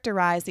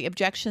characterize the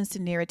objections to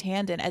Neera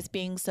Tanden as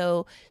being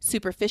so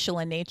superficial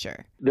in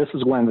nature. This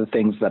is one of the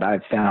things that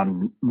I've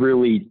found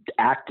really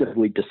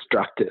actively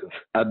destructive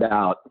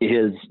about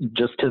his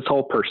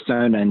whole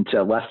persona, and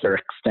to a lesser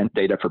extent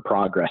Data for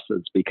Progress,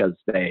 is because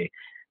they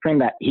frame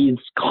that he's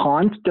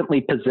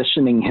constantly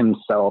positioning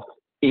himself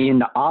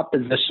in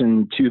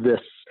opposition to this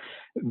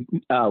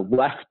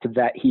left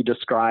that he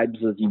describes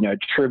as,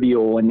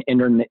 trivial and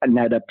internet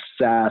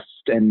obsessed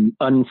and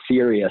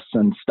unserious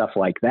and stuff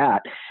like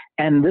that.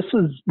 And this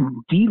is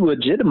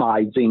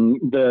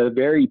delegitimizing the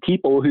very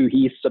people who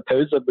he's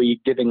supposedly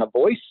giving a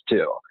voice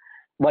to.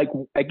 Like,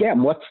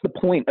 again, what's the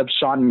point of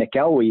Sean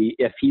McElwee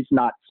if he's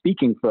not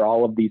speaking for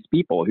all of these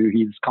people who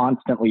he's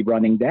constantly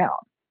running down?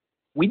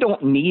 We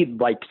don't need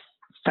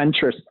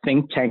centrist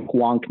think tank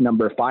wonk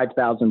number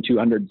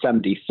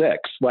 5,276.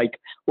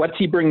 What's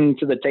he bringing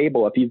to the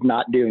table if he's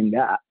not doing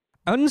that?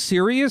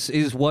 Unserious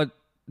is what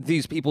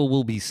these people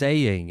will be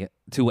saying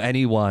to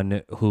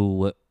anyone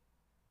who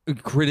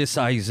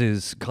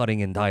criticizes cutting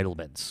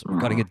entitlements, or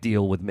cutting a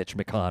deal with Mitch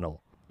McConnell.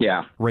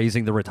 Yeah.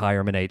 raising the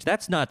retirement age.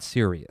 That's not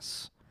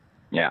serious.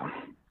 Yeah.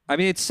 I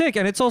mean, it's sick,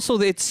 and it's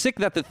sick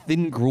that the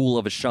thin gruel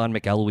of a Sean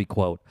McElwee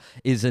quote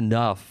is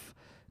enough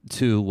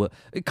to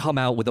come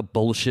out with a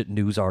bullshit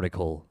news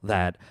article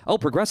that, oh,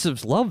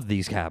 progressives love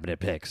these cabinet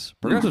picks.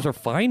 Progressives are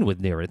fine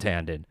with Neera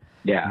Tanden.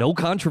 Yeah. No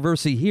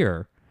controversy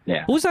here.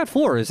 Yeah. Who's that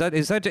for? Is that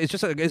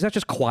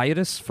just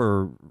quietus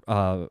for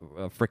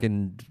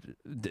frickin'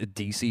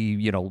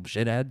 DC,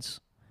 shitheads?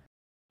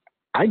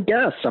 I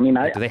guess. I mean,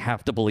 Do they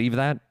have to believe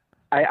that?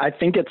 I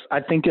think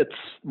it's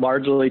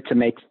largely to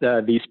make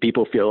these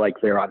people feel like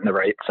they're on the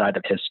right side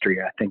of history.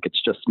 I think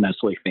it's just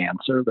mostly fan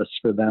service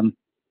for them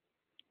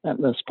at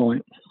this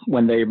point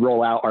when they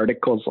roll out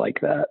articles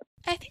like that.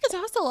 I think it's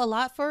also a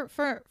lot for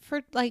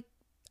like,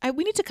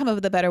 we need to come up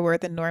with a better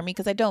word than normie,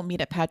 because I don't mean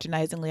it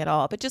patronizingly at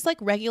all, but just like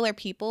regular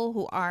people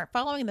who aren't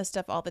following this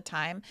stuff all the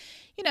time.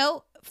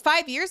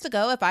 5 years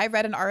ago, if I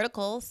read an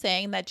article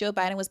saying that Joe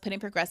Biden was putting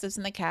progressives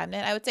in the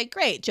cabinet, I would say,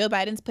 great, Joe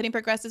Biden's putting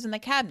progressives in the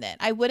cabinet.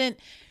 I wouldn't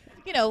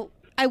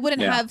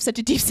have such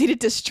a deep-seated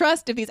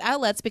distrust of these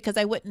outlets because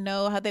I wouldn't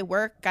know how they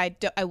work.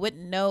 I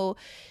wouldn't know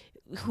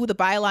who the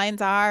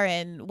bylines are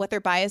and what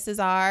their biases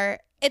are.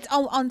 It's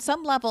on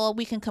some level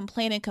we can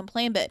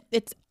complain, but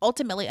it's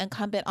ultimately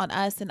incumbent on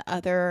us and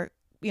other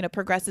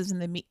progressives in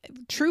the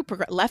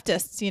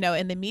leftists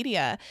in the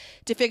media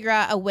to figure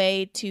out a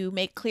way to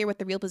make clear what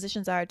the real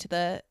positions are to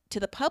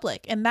the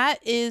public, and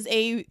that is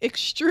a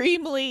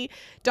extremely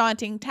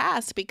daunting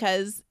task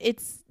because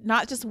it's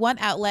not just one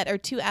outlet or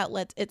two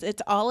outlets,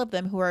 it's all of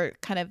them who are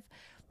kind of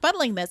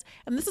funneling this.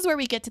 And this is where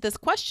we get to this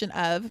question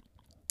of,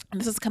 and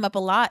this has come up a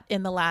lot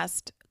in the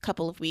last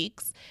couple of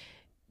weeks,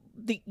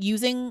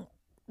 using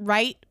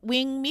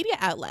right-wing media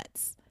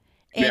outlets.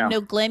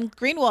 And Glenn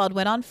Greenwald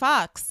went on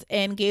Fox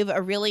and gave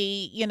a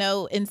really,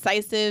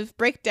 incisive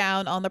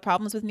breakdown on the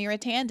problems with Neera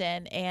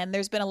Tanden. And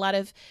there's been a lot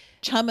of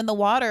chum in the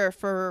water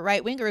for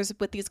right-wingers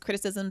with these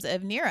criticisms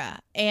of Neera.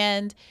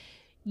 And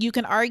you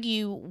can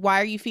argue,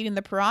 why are you feeding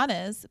the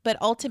piranhas? But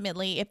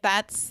ultimately, if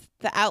that's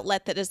the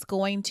outlet that is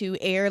going to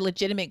air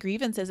legitimate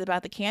grievances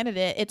about the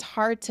candidate, it's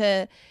hard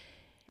to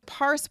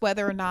parse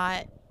whether or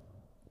not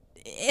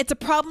it's a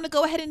problem to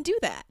go ahead and do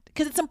that,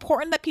 because it's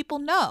important that people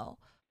know.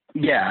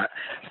 Yeah.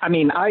 I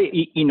mean,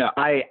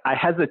 I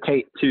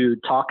hesitate to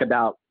talk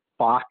about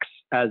Fox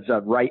as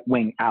a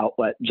right-wing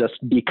outlet just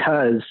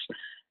because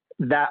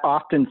that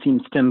often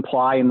seems to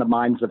imply in the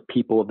minds of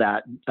people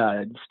that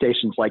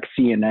stations like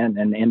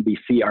CNN and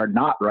NBC are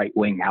not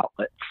right-wing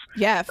outlets.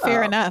 Yeah,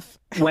 fair enough.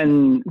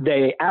 When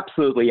they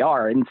absolutely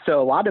are. And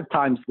so a lot of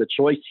times the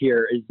choice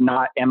here is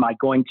not, am I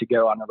going to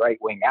go on a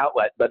right-wing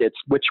outlet, but it's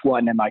which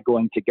one am I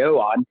going to go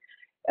on?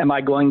 Am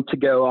I going to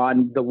go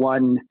on the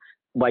one,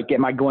 like,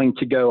 am I going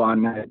to go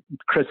on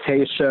Chris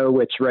Hayes' show,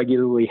 which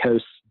regularly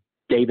hosts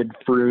David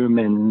Froome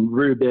and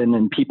Rubin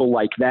and people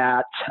like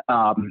that?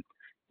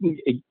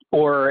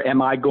 Or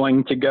am I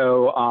going to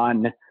go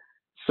on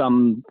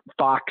some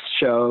Fox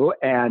show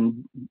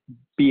and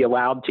be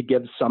allowed to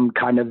give some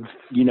kind of,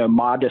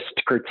 modest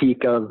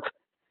critique of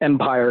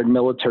empire and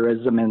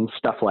militarism and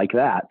stuff like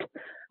that?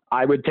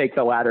 I would take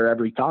the latter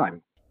every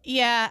time.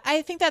 Yeah,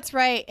 I think that's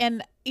right.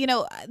 And,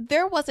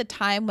 there was a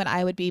time when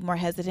I would be more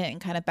hesitant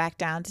and kind of back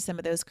down to some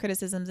of those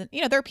criticisms. And,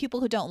 there are people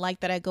who don't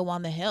like that I go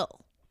on the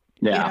Hill.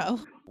 Yeah.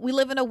 We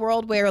live in a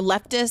world where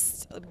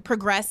leftists,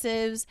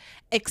 progressives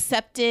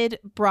accepted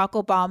Barack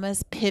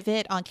Obama's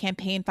pivot on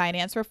campaign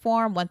finance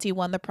reform once he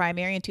won the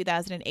primary in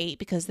 2008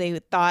 because they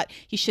thought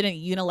he shouldn't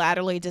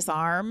unilaterally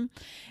disarm.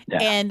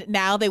 Yeah. And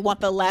now they want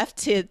the left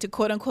to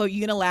quote unquote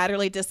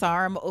unilaterally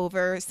disarm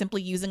over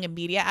simply using a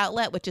media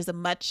outlet, which is a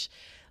much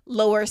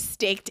lower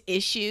staked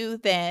issue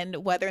than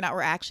whether or not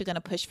we're actually going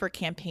to push for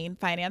campaign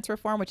finance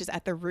reform, which is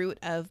at the root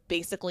of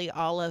basically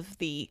all of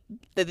the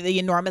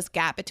enormous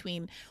gap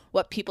between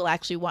what people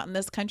actually want in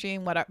this country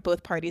and what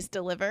both parties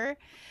deliver.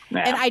 Yeah.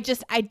 And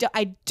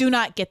I do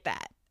not get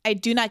that. I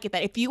do not get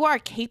that. If you are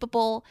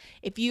capable,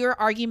 if your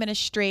argument is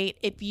straight,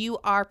 if you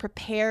are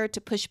prepared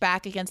to push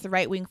back against the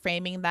right-wing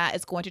framing that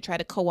is going to try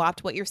to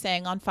co-opt what you're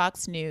saying on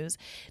Fox News,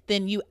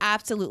 then you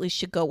absolutely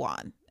should go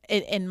on,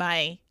 in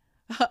my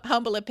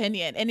humble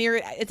opinion. And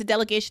it's a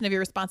delegation of your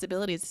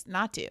responsibilities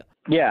not to.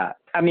 Yeah.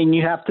 I mean,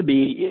 you have to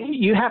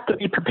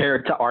be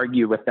prepared to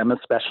argue with them,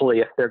 especially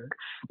if they're,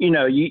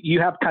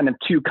 you have kind of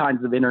two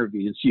kinds of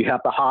interviews. You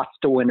have the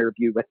hostile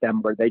interview with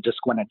them where they just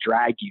want to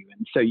drag you.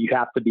 And so you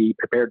have to be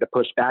prepared to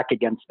push back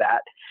against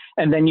that.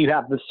 And then you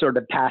have this sort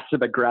of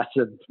passive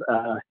aggressive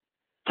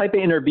type of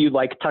interview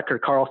like Tucker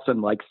Carlson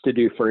likes to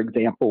do, for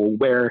example,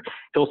 where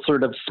he'll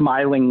sort of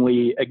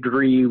smilingly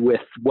agree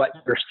with what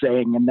you're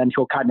saying, and then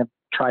he'll kind of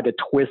try to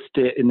twist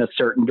it in a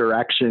certain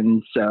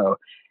direction. So,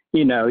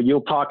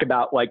 you'll talk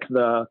about like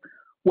the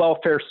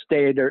welfare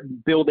state or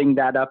building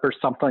that up or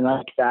something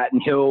like that,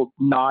 and he'll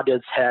nod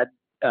his head,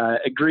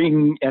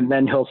 agreeing, and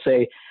then he'll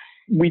say,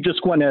 we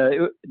just want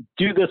to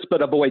do this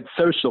but avoid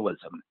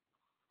socialism.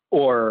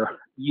 Or,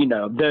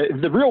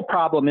 the real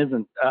problem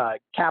isn't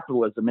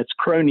capitalism, it's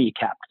crony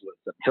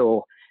capitalism.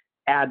 He'll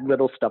add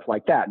little stuff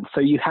like that. And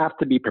so you have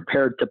to be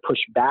prepared to push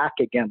back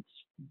against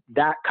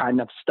that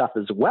kind of stuff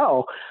as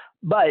well.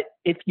 But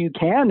if you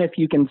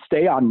can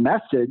stay on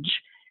message,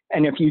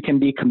 and if you can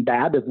be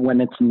combative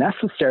when it's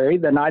necessary,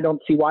 then I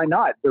don't see why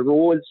not. The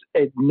rule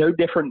is no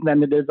different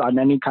than it is on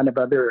any kind of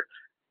other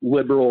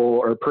liberal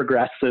or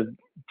progressive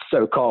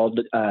so-called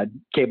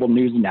cable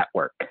news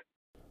network.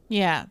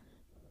 Yeah.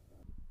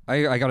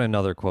 I got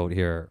another quote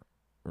here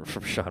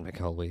from Sean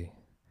McElwee.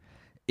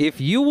 If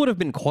you would have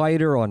been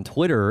quieter on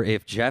Twitter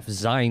if Jeff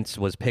Zients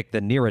was picked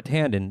than Neera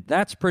Tanden,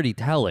 that's pretty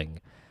telling.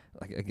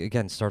 Like,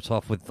 again, starts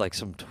off with like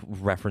some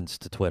reference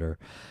to Twitter.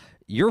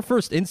 Your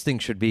first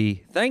instinct should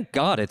be, thank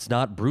God it's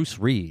not Bruce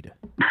Reed.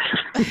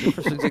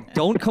 Like,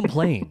 don't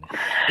complain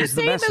is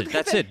the message.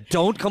 That's it.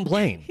 Don't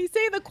complain. He's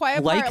saying the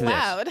quiet like part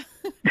loud.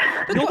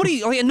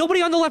 Nobody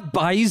on the left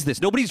buys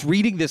this. Nobody's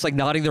reading this, like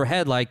nodding their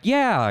head like,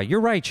 yeah,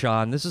 you're right,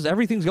 Sean.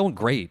 Everything's going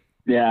great.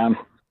 Yeah.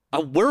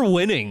 We're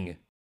winning.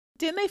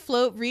 Didn't they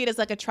float Reed as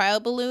like a trial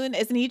balloon?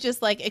 Isn't he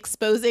just like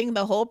exposing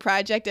the whole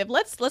project of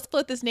let's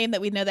float this name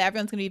that we know that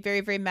everyone's going to be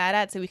very, very mad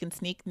at so we can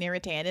sneak Neera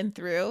Tanden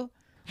through?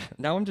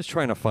 Now I'm just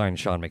trying to find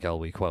Sean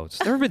McElwee quotes.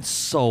 There have been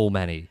so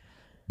many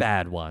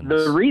bad ones.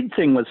 The Reed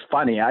thing was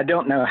funny. I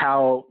don't know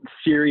how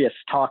serious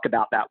talk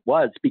about that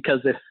was, because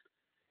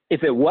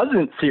if it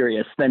wasn't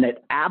serious, then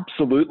it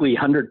absolutely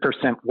 100%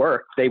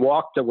 worked. They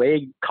walked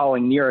away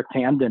calling Neera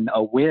Tanden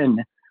a win,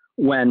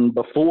 when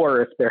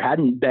before, if there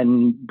hadn't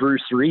been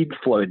Bruce Reed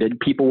floated,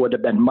 people would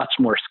have been much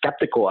more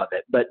skeptical of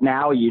it. But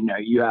now, you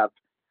have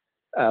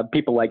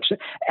people like,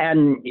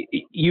 and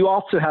you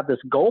also have this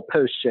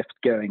goalpost shift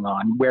going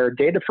on where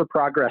Data for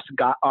Progress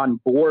got on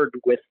board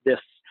with this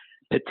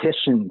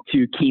petition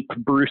to keep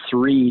Bruce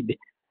Reed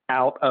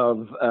out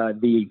of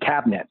the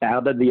cabinet,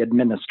 out of the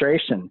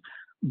administration.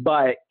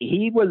 But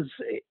he was,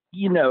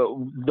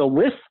 the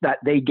list that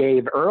they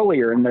gave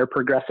earlier in their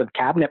progressive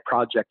cabinet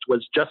project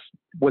was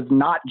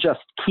not just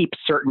keep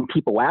certain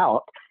people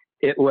out.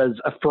 It was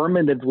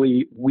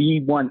affirmatively,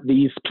 we want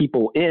these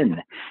people in.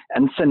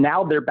 And so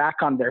now they're back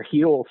on their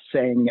heels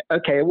saying,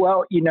 okay,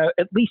 well,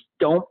 at least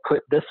don't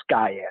put this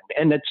guy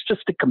in. And it's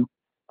just a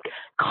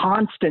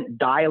constant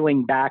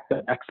dialing back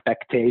of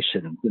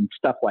expectations and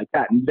stuff like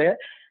that. And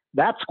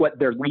that's what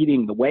they're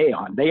leading the way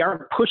on. They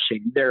aren't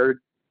pushing,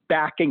 they're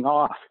backing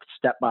off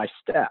step by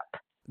step.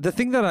 The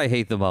thing that I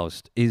hate the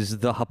most is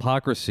the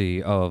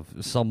hypocrisy of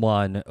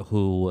someone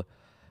who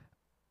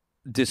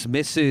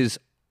dismisses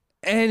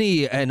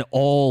any and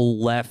all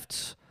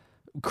left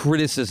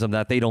criticism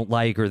that they don't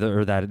like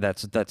or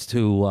that's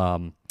too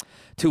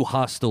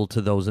hostile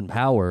to those in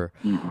power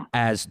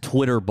as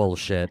Twitter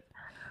bullshit.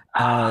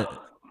 The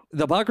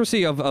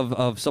hypocrisy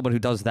of someone who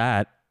does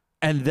that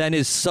and then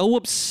is so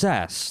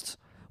obsessed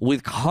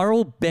with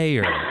Carl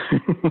Bayer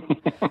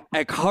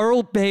and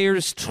Carl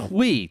Bayer's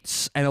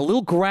tweets and a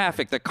little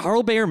graphic that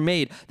Carl Bayer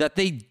made that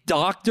they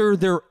doctor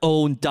their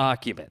own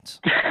document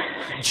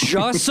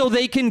just so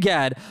they can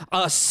get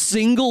a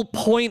single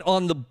point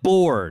on the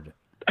board.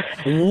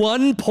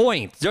 1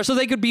 point, just so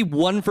they could be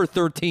 1 for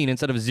 13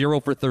 instead of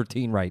 0 for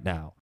 13 right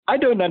now. I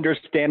don't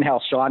understand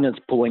how Sean is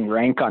pulling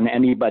rank on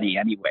anybody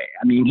anyway.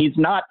 I mean, he's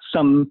not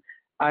some...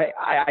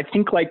 I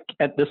think like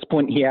at this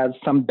point he has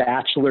some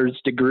bachelor's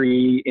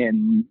degree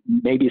in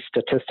maybe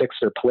statistics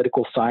or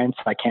political science.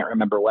 I can't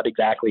remember what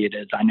exactly it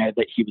is. I know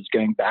that he was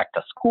going back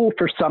to school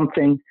for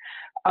something.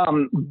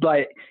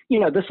 But,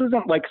 this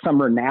isn't like some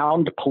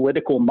renowned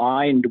political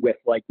mind with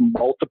like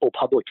multiple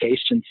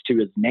publications to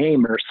his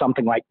name or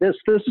something like this.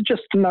 This is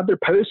just another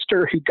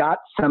poster who got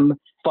some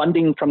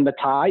funding from the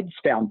Tides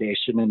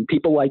Foundation and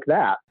people like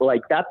that.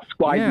 Like, that's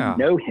why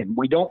we know him.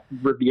 We don't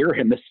revere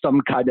him as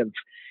some kind of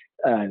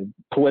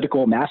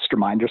political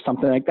mastermind or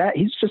something like that.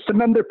 He's just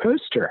another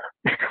poster.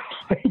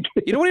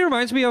 You know what he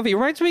reminds me of? He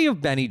reminds me of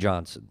Benny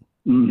Johnson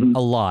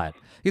a lot.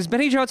 Because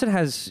Benny Johnson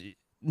has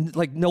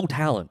like no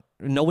talent,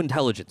 no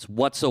intelligence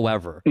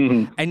whatsoever.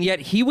 And yet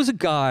he was a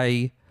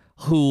guy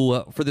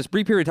who, for this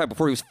brief period of time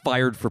before he was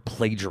fired for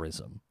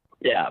plagiarism.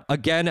 Yeah.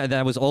 Again,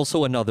 that was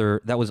also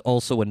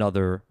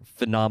another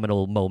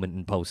phenomenal moment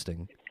in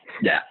posting.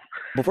 Yeah.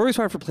 Before he was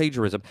fired for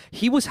plagiarism,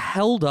 he was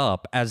held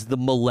up as the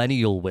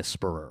millennial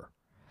whisperer.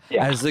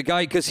 Yeah. As the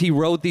guy, because he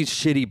wrote these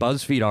shitty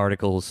BuzzFeed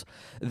articles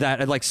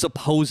that, like,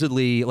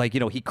 supposedly, like,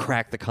 he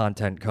cracked the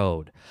content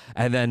code,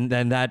 and then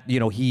that,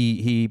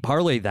 he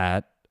parlayed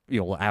that,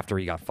 after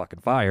he got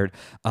fucking fired,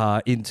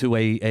 into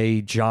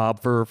a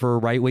job for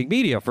right-wing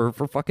media for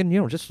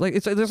fucking, just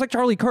like there's like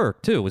Charlie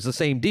Kirk too. It's the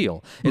same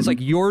deal. It's like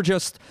you're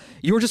just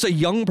a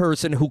young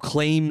person who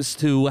claims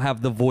to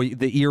have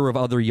the ear of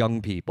other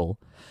young people.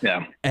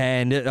 Yeah.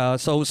 And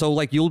so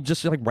like you'll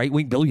just like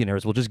right-wing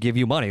billionaires will just give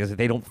you money because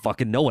they don't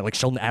fucking know it. Like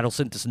Sheldon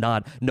Adelson does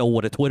not know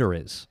what a Twitter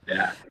is.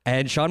 Yeah.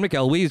 And Sean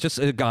McElwee is just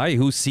a guy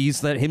who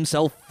sees that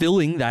himself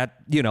filling that,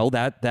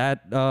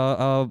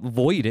 that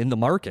void in the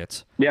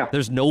market. Yeah.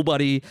 There's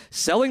nobody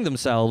selling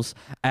themselves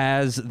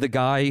as the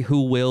guy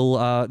who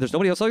will, there's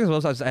nobody else selling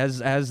themselves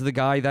as the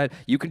guy that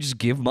you can just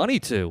give money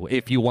to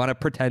if you want to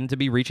pretend to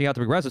be reaching out to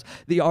progressives.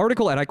 The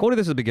article, and I quoted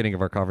this at the beginning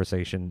of our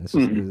conversation,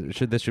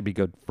 this should be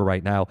good for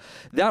right now.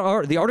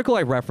 The article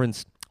I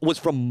referenced was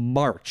from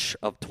March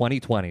of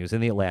 2020. It was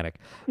in the Atlantic.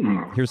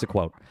 Here's a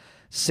quote.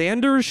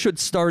 Sanders should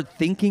start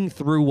thinking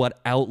through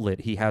what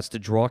outlet he has to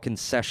draw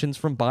concessions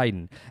from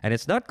Biden, and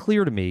it's not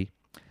clear to me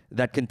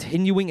that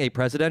continuing a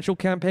presidential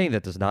campaign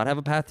that does not have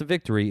a path to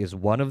victory is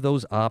one of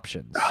those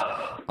options.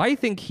 I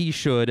think he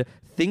should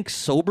think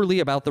soberly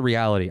about the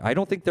reality. I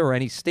don't think there are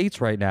any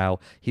states right now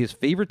he is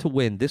favored to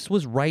win. This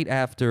was right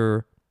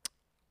after,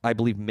 I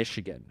believe,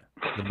 Michigan,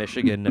 the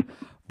Michigan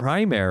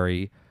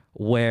primary,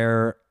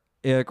 where,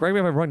 correct me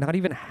if I'm wrong, not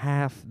even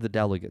half the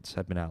delegates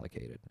had been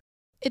allocated.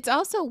 It's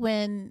also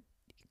when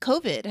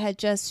COVID had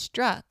just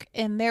struck,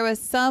 and there was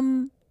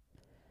some,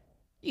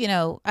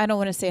 I don't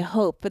want to say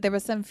hope, but there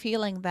was some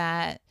feeling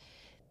that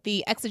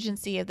the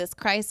exigency of this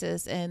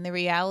crisis and the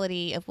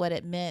reality of what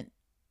it meant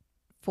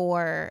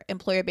for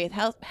employer-based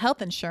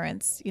health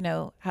insurance,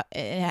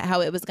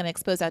 how it was going to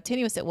expose how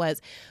tenuous it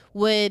was,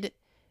 would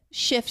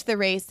shift the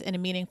race in a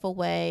meaningful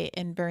way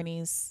in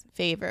Bernie's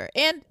favor.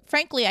 And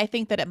frankly, I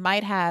think that it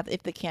might have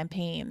if the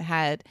campaign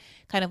had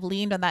kind of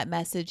leaned on that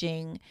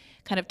messaging,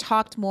 kind of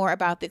talked more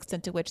about the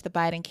extent to which the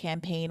Biden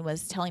campaign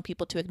was telling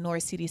people to ignore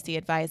CDC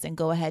advice and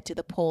go ahead to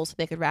the polls so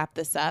they could wrap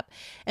this up,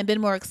 and been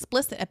more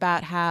explicit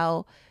about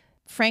how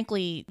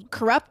frankly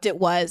corrupt it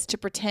was to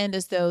pretend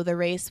as though the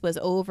race was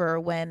over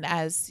when,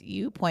 as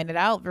you pointed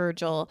out,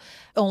 Virgil,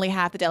 only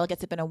half the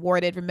delegates had been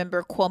awarded.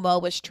 Remember,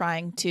 Cuomo was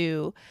trying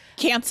to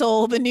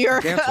cancel the New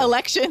York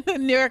election, the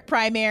New York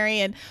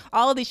primary, and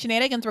all of these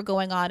shenanigans were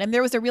going on. And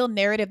there was a real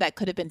narrative that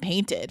could have been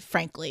painted,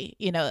 frankly,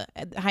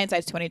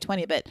 hindsight's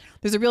 2020, but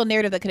there's a real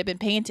narrative that could have been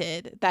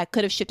painted that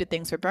could have shifted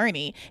things for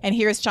Bernie. And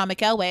here's Sean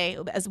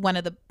McElway as one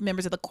of the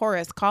members of the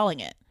chorus calling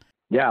it.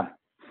 Yeah.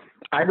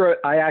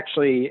 I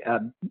actually,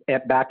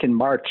 back in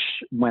March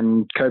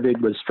when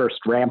COVID was first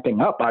ramping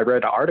up, I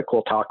wrote an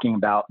article talking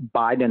about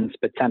Biden's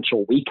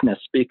potential weakness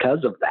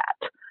because of that.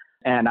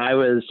 And I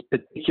was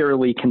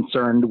particularly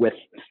concerned with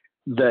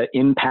the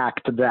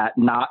impact that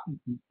not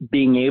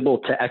being able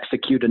to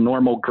execute a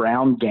normal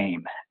ground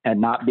game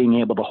and not being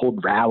able to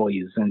hold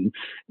rallies and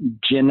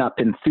gin up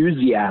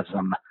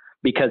enthusiasm,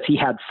 because he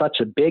had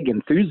such a big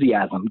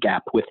enthusiasm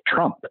gap with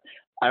Trump.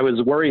 I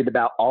was worried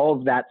about all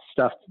of that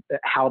stuff,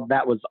 how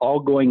that was all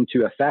going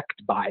to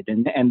affect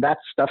Biden. And that's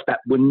stuff that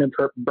wouldn't have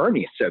hurt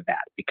Bernie so bad,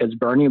 because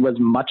Bernie was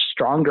much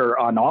stronger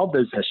on all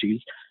those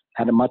issues,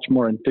 had a much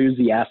more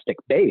enthusiastic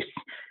base.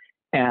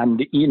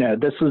 And,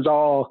 this is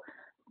all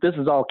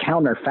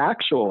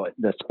counterfactual at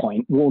this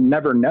point. We'll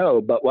never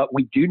know. But what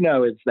we do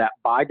know is that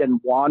Biden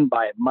won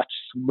by a much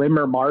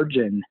slimmer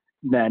margin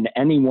than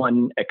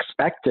anyone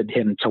expected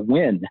him to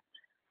win.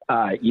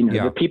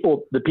 The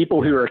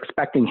people who were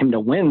expecting him to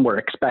win were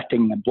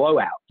expecting a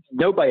blowout.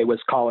 Nobody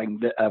was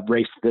calling a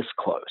race this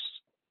close.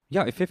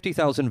 Yeah, if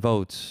 50,000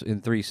 votes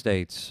in 3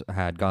 states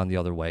had gone the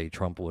other way,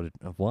 Trump would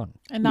have won.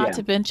 And not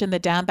to mention the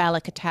down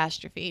ballot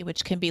catastrophe,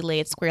 which can be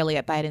laid squarely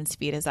at Biden's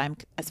feet, as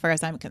far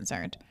as I'm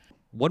concerned.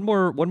 One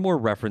more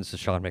reference to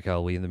Sean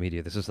McElwee in the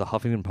media. This is the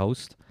Huffington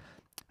Post.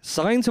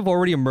 Signs have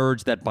already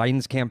emerged that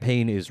Biden's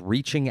campaign is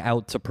reaching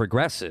out to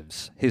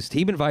progressives. His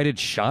team invited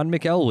Sean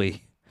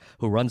McElwee,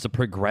 who runs a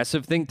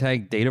progressive think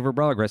tank, Data for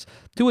Progress,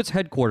 to its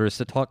headquarters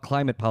to talk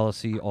climate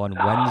policy on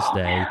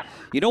Wednesday.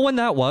 You know when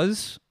that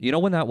was?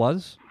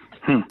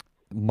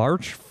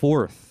 March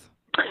 4th.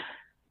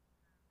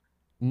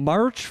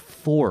 March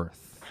 4th.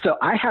 So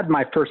I had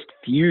my first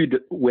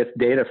feud with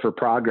Data for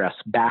Progress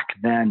back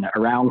then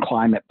around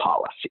climate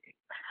policy,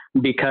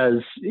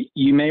 because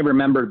you may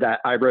remember that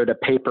I wrote a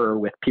paper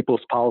with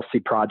People's Policy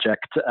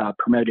Project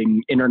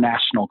promoting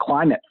international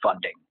climate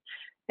funding.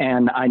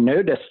 And I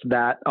noticed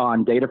that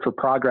on Data for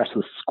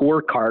Progress's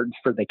scorecards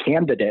for the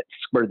candidates,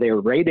 where they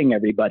were rating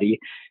everybody,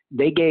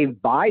 they gave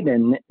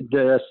Biden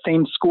the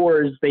same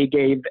scores they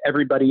gave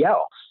everybody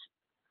else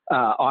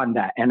on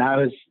that. And I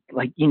was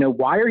like,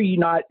 why are you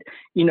not,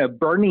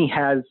 Bernie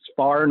has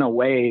far and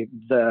away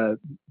the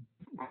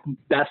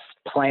best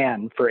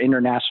plan for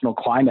international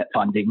climate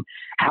funding.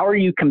 How are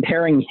you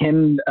comparing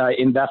him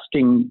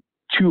investing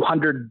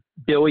 $200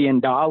 billion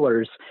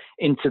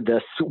into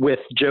this with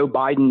Joe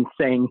Biden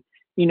saying,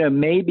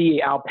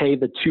 maybe I'll pay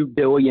the $2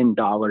 billion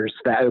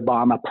that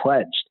Obama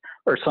pledged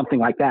or something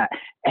like that.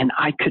 And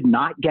I could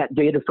not get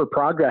Data for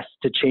Progress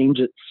to change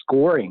its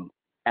scoring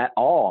at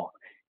all.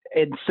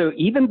 And so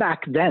even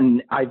back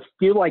then, I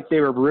feel like they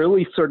were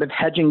really sort of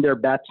hedging their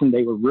bets, and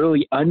they were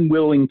really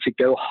unwilling to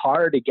go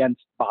hard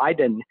against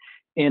Biden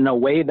in a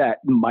way that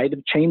might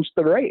have changed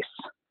the race.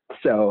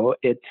 So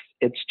it's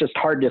just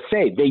hard to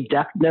say. They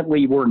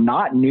definitely were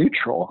not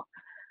neutral.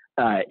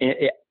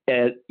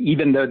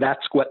 Even though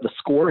that's what the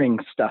scoring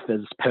stuff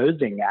is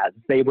posing as,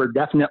 they were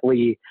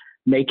definitely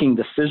making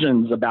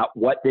decisions about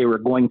what they were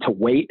going to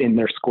weight in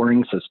their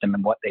scoring system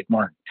and what they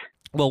weren't.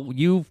 Well,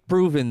 you've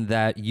proven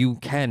that you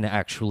can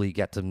actually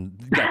get them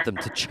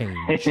to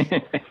change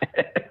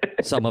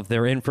some of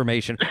their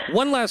information.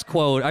 One last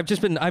quote. I've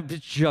just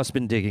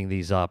been digging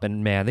these up,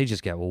 and man, they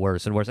just get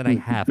worse and worse. And I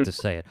have to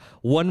say it.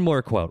 One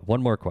more quote.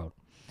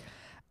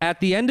 At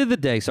the end of the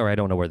day, sorry, I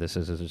don't know where this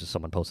is. This is just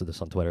someone posted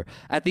this on Twitter.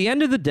 At the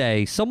end of the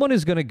day, someone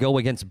is going to go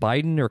against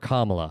Biden or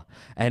Kamala.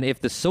 And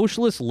if the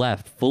socialist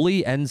left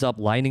fully ends up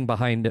lining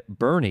behind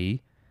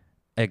Bernie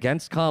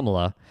against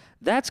Kamala,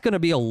 that's going to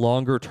be a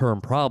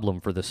longer-term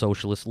problem for the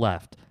socialist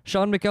left.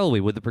 Sean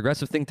McElwee with the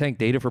progressive think tank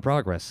Data for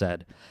Progress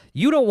said,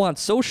 you don't want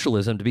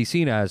socialism to be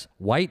seen as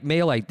white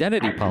male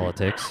identity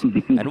politics,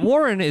 and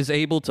Warren is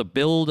able to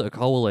build a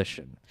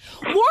coalition.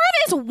 Warren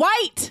is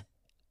white.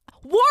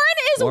 Warren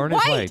is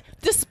white.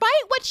 Despite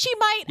what she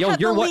might have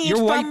believed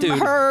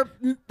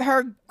from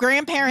her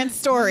grandparents'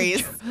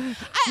 stories.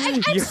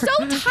 I'm so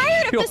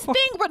tired of this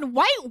thing when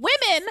white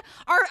women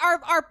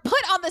are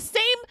put on the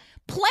same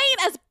plane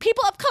as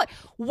people of color.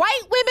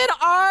 White women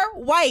are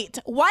white.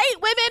 White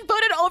women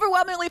voted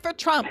overwhelmingly for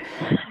Trump.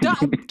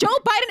 Joe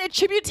Biden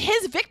attributes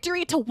his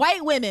victory to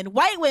white women.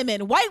 White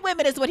women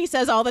is what he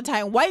says all the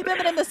time. White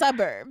women in the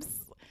suburbs.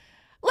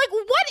 Like,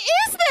 what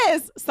is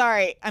this?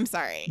 Sorry, I'm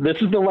sorry. This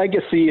is the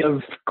legacy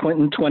of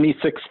Clinton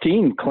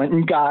 2016.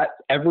 Clinton got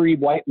every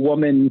white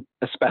woman,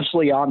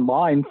 especially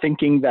online,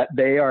 thinking that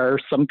they are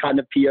some kind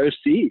of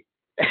POC.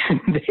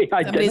 And they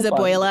Somebody's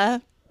abuela.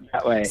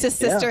 That way.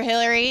 Sister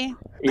Hillary.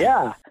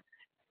 Yeah.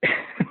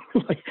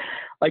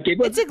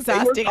 It's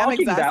exhausting. They were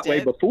talking that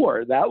way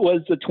before. That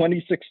was the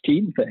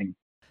 2016 thing.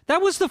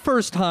 That was the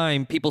first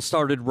time people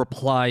started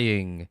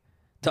replying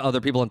to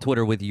other people on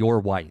Twitter with "you're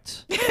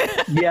white."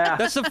 Yeah.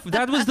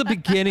 That was the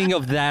beginning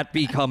of that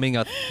becoming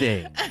a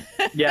thing.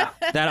 Yeah.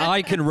 That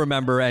I can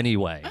remember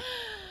anyway.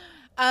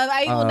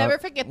 I will never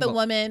forget the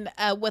woman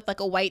with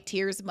like a white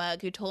tears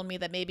mug who told me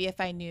that maybe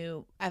if I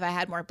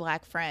had more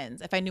black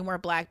friends, if I knew more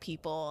black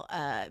people,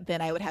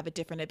 then I would have a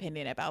different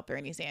opinion about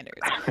Bernie Sanders.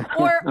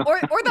 Or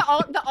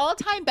the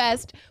all-time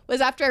best was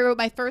after I wrote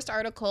my first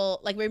article,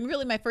 like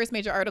really my first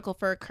major article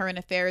for Current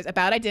Affairs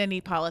about identity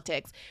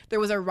politics. There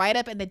was a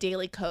write-up in the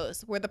Daily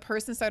Kos where the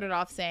person started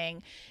off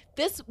saying,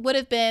 this would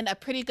have been a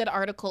pretty good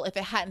article if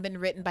it hadn't been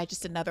written by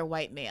just another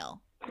white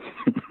male.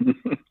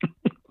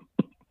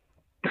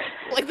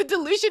 Like, the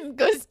delusion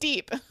goes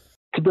deep.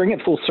 To bring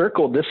it full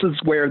circle, this is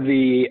where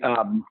the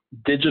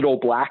digital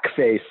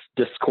blackface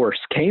discourse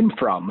came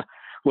from,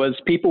 was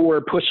people were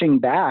pushing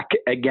back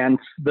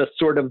against the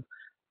sort of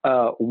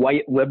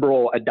white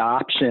liberal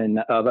adoption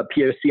of a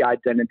POC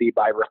identity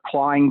by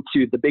replying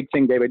to the big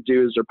thing they would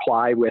do is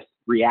reply with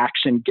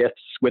reaction gifs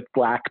with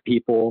black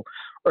people,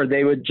 or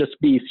they would just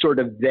be sort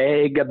of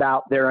vague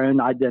about their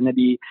own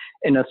identity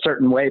in a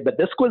certain way. But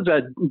this was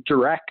a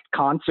direct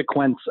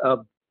consequence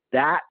of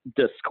that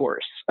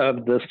discourse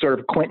of the sort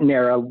of Clinton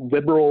era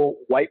liberal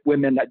white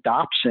women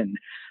adoption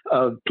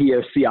of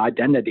POC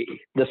identity.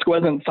 This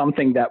wasn't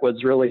something that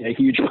was really a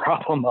huge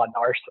problem on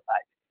our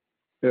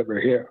side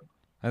over here.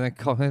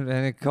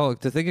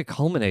 To think it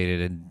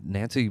culminated in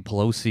Nancy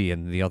Pelosi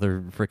and the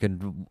other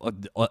freaking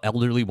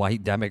elderly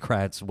white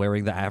Democrats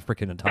wearing the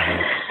African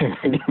attire.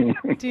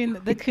 Doing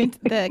the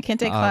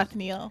kente cloth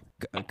kneel.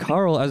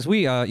 Carl, as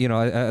we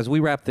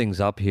wrap things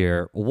up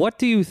here, what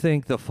do you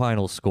think the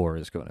final score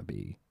is going to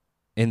be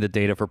in the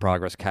Data for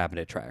Progress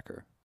cabinet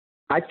tracker?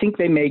 I think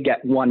they may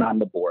get one on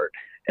the board,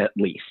 at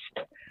least.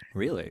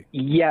 Really?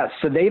 Yeah,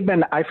 so they've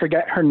been, I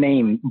forget her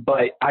name,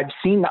 but I've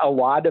seen a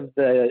lot of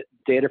the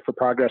Data for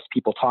Progress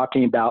people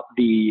talking about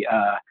the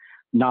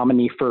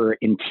nominee for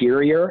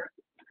Interior.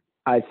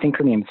 I think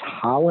her name's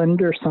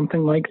Holland or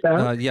something like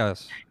that.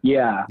 Yes.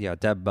 Yeah. Yeah,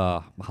 Deb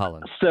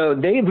Holland. So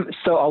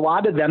a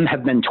lot of them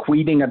have been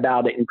tweeting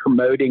about it and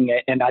promoting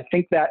it, and I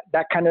think that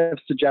kind of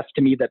suggests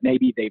to me that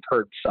maybe they've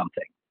heard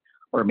something,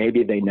 or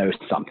maybe they know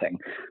something.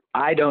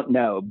 I don't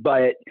know,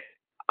 but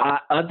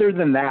other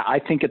than that, I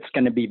think it's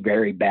going to be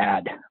very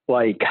bad.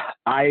 Like,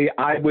 I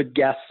would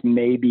guess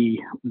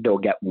maybe they'll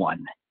get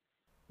one.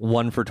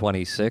 One for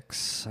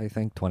 26, I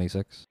think,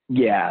 26.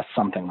 Yeah,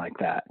 something like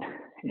that.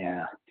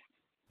 Yeah.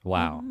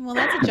 Wow. Well,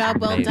 that's a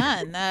job well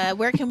done.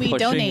 Where can we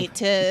donate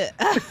to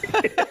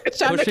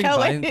Sean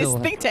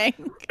McElway's think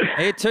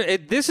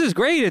tank? This is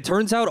great. It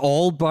turns out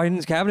all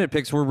Biden's cabinet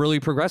picks were really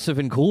progressive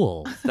and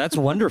cool. That's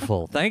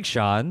wonderful. Thanks,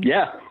 Sean.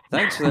 Yeah.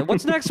 Thanks for that.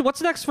 What's next?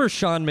 What's next for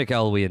Sean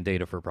McElwee and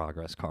Data for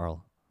Progress,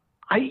 Carl?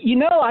 I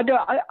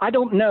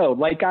don't know.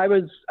 Like I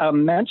was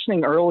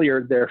mentioning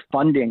earlier, their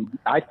funding.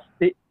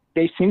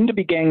 They seem to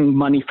be getting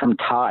money from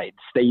Tides.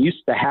 They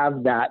used to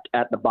have that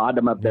at the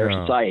bottom of their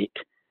site,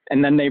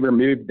 and then they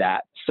removed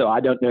that. So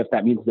I don't know if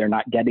that means they're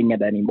not getting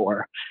it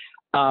anymore.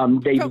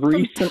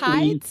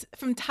 Recently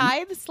from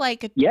Tides,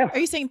 like yeah. Are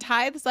you saying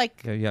Tides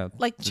like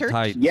like church?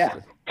 Tides. Yeah,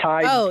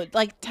 Tides. Oh,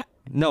 like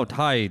no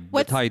Tide.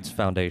 The Tides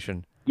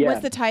Foundation. Yeah.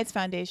 What's the Tides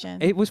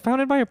Foundation? It was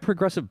founded by a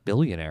progressive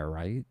billionaire,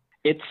 right?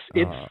 It's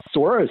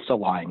Soros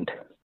aligned.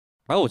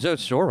 Oh, it's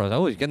Soros.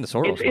 Oh, he's getting the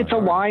Soros. It's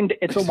aligned.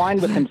 It's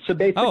aligned with him. So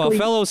basically, a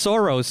fellow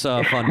Soros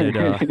funded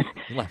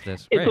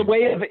leftist. It's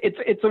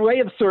a way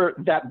of sort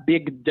of that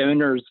big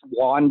donors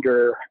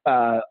launder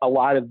a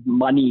lot of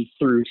money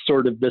through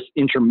sort of this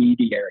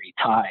intermediary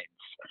Tides.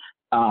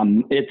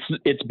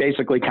 It's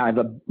basically kind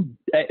of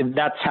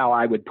that's how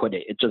I would put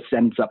it. It just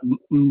ends up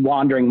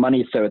laundering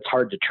money, so it's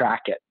hard to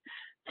track it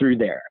through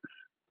there.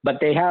 But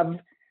they have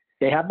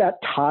They have that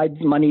Tides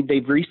money.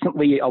 They've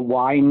recently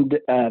aligned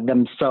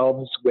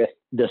themselves with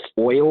this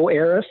oil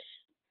heiress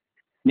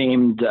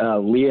named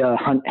Leah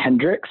Hunt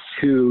Hendricks,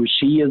 who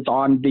she's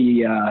on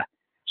the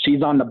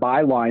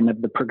byline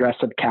of the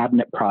Progressive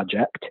Cabinet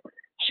Project.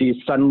 She's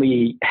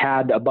suddenly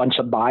had a bunch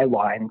of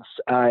bylines,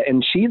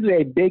 and she's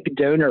a big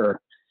donor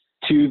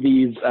to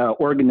these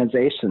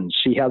organizations.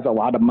 She has a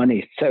lot of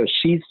money, so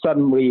she's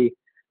suddenly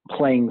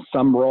playing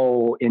some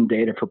role in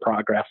Data for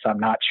Progress. I'm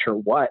not sure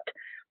what,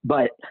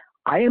 but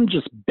I am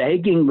just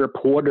begging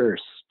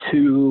reporters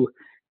to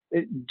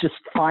just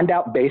find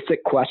out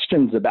basic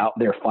questions about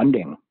their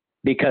funding,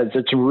 because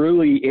it's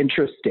really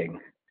interesting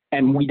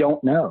and we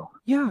don't know.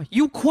 Yeah,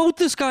 you quote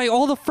this guy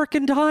all the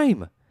frickin'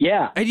 time.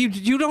 Yeah. And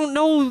you don't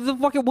know the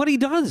fucking what he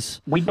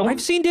does. We don't.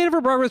 I've seen Data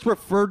for Progress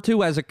referred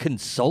to as a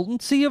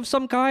consultancy of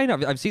some kind.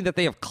 I've seen that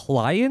they have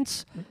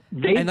clients.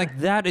 And like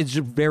that is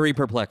just very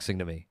perplexing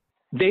to me.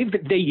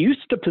 They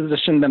used to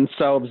position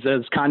themselves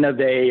as kind of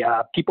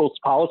a people's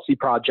policy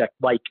project,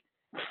 like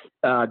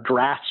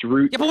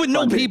grassroots. Yeah, but with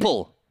no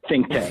people.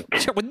 Think tank.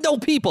 With no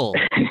people.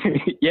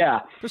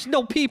 Yeah. There's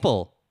no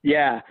people.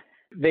 Yeah.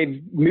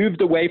 They've moved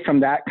away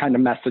from that kind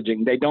of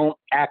messaging. They don't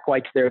act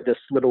like they're this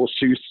little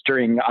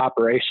shoestring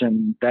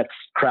operation that's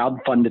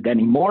crowdfunded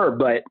anymore.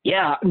 But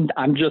yeah,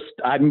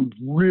 I'm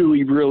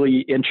really,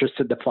 really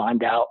interested to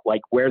find out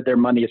like where their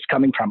money is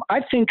coming from.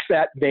 I think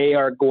that they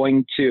are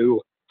going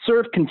to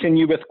sort of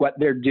continue with what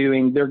they're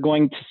doing. They're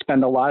going to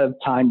spend a lot of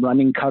time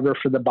running cover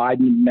for the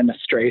Biden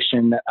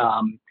administration.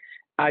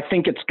 I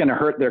think it's going to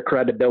hurt their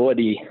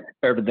credibility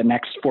over the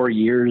next 4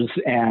 years.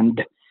 And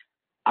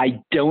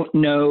I don't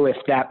know if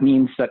that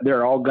means that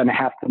they're all going to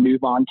have to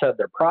move on to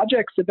their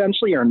projects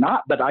eventually or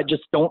not, but I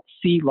just don't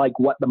see like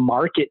what the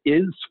market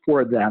is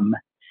for them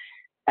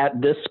at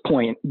this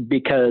point,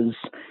 because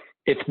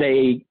if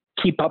they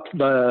keep up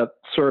the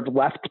sort of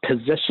left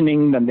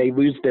positioning, then they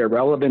lose their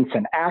relevance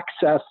and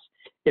access.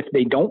 If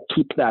they don't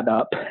keep that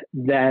up,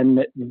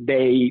 then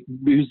they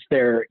lose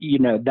their,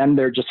 then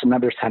they're just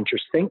another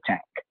centrist think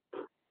tank,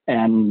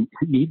 and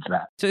needs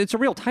that. So it's a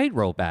real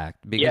tightrope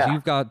act, because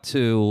you've got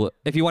to,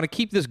 if you want to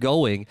keep this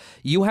going,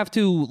 you have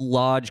to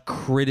lodge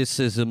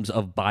criticisms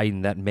of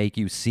Biden that make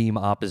you seem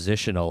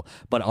oppositional,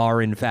 but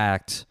are in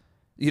fact,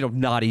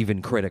 not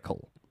even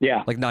critical.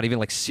 Yeah. Like not even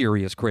like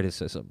serious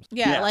criticisms.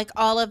 Yeah, like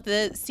all of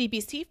the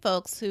CBC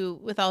folks who,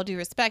 with all due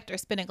respect, are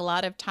spending a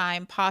lot of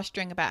time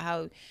posturing about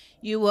how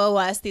you owe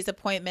us these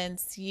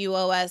appointments, you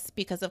owe us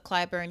because of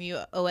Clyburn, you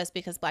owe us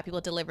because Black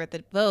people delivered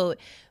the vote.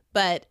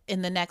 But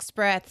in the next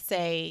breath,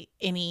 say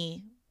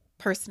any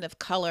person of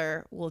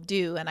color will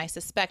do, and I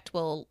suspect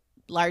will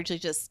largely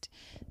just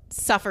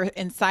suffer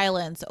in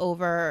silence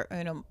over,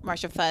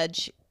 Marcia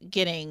Fudge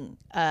getting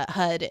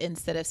HUD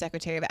instead of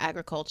Secretary of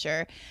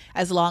Agriculture,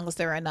 as long as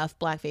there are enough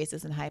Black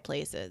faces in high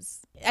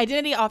places.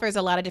 Identity offers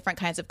a lot of different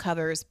kinds of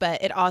covers,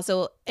 but it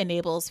also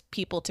enables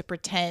people to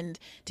pretend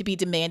to be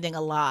demanding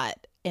a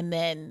lot, and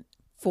then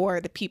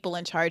for the people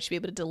in charge to be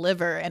able to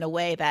deliver in a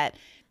way that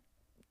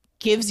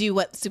gives you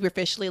what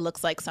superficially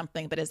looks like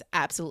something, but is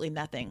absolutely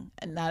nothing,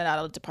 and not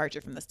a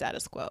departure from the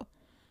status quo.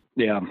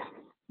 Yeah.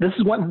 This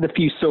is one of the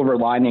few silver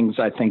linings,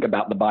 I think,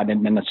 about the Biden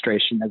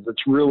administration, is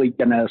it's really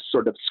going to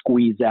sort of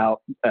squeeze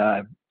out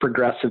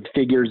progressive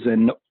figures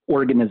and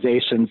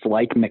organizations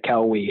like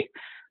McElwee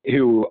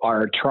who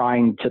are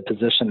trying to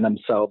position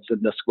themselves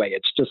in this way.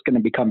 It's just going to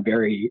become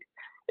very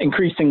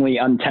increasingly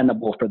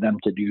untenable for them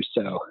to do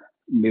so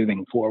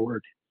moving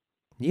forward.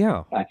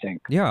 Yeah, I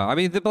think. Yeah, I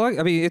mean,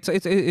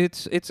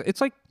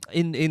 it's like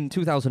in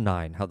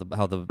 2009 how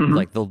the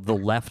like the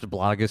left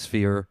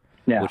blogosphere,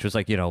 which was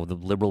like the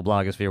liberal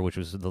blogosphere, which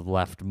was the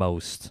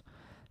leftmost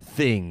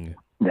thing,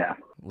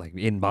 like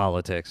in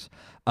politics,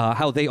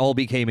 how they all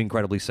became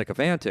incredibly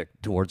sycophantic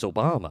towards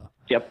Obama.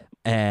 Yep.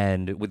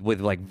 And with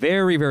like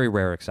very, very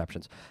rare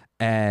exceptions,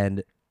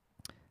 and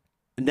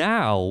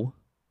now,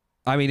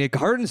 I mean, it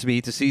hardens me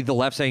to see the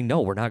left saying,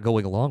 no, we're not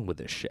going along with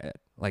this shit.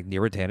 Like,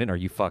 Neera Tanden, are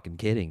you fucking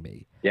kidding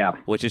me? Yeah.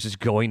 Which is just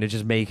going to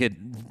just make it,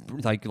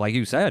 like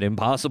you said,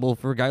 impossible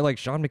for a guy like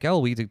Sean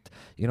McElwee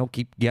to,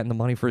 keep getting the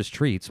money for his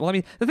treats. Well, I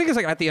mean, the thing is,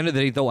 like, at the end of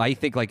the day, though, I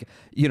think, like,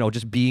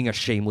 just being a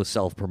shameless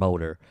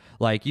self-promoter,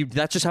 like,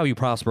 that's just how you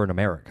prosper in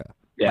America.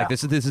 Yeah. Like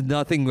this is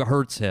nothing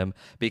hurts him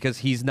because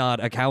he's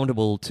not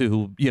accountable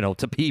to,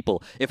 to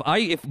people.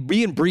 If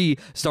me and Bree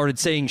started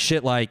saying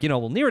shit like,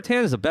 well, Neera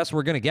Tanden is the best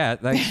we're going to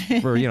get. Thanks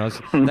for,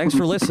 thanks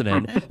for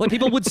listening. Like,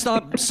 people would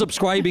stop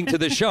subscribing to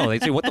this show.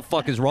 They'd say, what the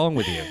fuck is wrong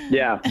with you?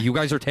 Yeah. You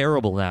guys are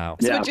terrible now.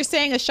 So what you're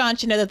saying is Sean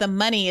should know that the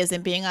money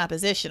isn't being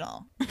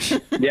oppositional.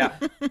 Yeah.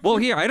 Well,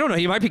 here, I don't know.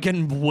 He might be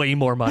getting way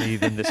more money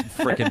than this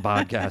freaking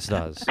podcast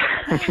does.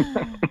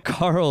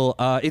 Carl,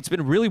 it's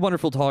been really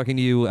wonderful talking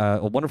to you.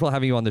 Wonderful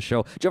having you on the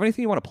show. Do you have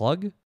anything you want to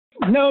plug?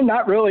 No,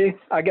 not really.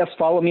 I guess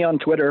follow me on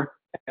Twitter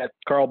at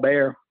Carl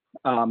Bayer.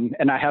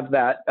 And I have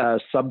that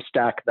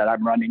Substack that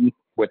I'm running,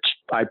 which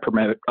I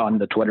promote on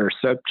the Twitter.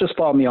 So just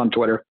follow me on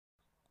Twitter.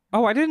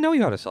 Oh, I didn't know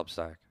you had a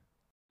Substack.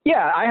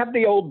 Yeah, I have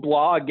the old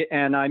blog,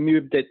 and I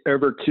moved it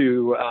over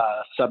to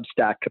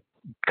Substack a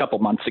couple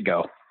months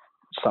ago.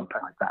 something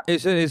like that.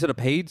 Is it a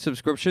paid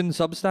subscription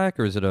Substack,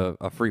 or is it a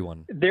free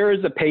one? There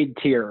is a paid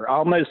tier.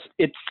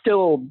 It's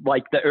still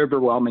like the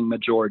overwhelming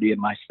majority of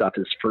my stuff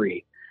is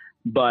free.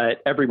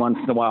 But every once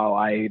in a while,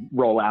 I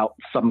roll out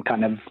some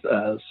kind of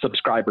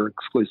subscriber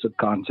exclusive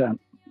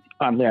content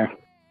on there.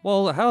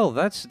 Well, hell,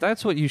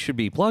 that's what you should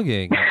be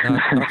plugging,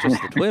 not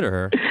just the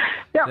Twitter.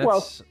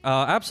 Yeah,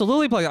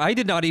 absolutely plugging. I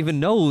did not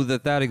even know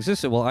that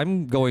existed. Well,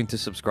 I'm going to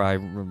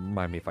subscribe.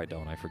 Remind me if I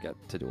don't. I forget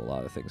to do a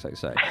lot of things I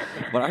say.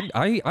 But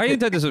I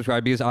intend to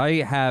subscribe because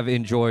I have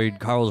enjoyed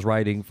Carl's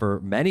writing for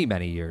many,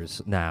 many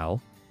years now.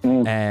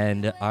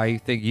 And I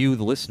think you,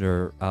 the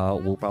listener,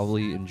 will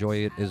probably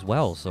enjoy it as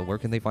well. So where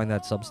can they find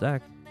that Substack?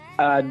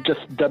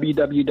 Just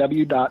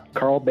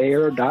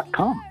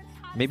www.carlbayer.com.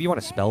 Maybe you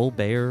want to spell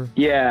Bayer?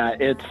 Yeah,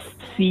 it's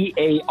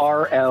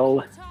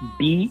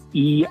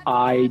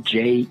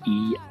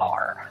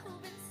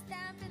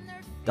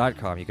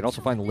CarlBeijer.com. You can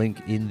also find the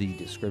link in the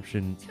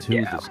description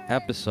to this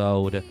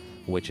episode,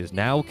 which is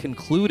now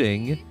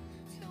concluding.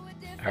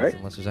 All right.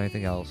 Unless there's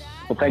anything else.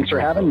 Well, thanks for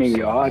having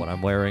me. What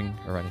I'm wearing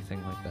or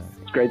anything like that.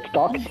 It's great to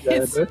talk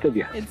to both of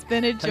you. It's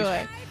been a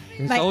joy.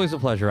 It's always a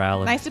pleasure,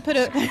 Alan. Nice to put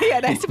a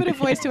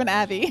voice to an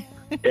Abby.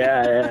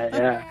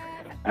 Yeah.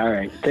 All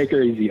right. Take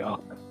her easy,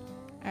 y'all.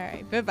 All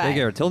right. Bye-bye. Take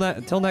care.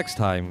 Till next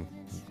time,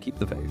 keep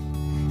the faith.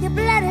 You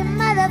bloody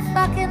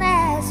motherfucking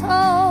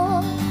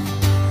asshole.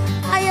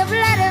 Are you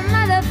bloody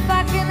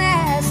motherfucking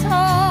asshole?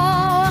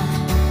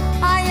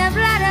 Are you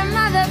bloody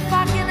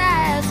motherfucking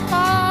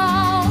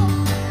asshole?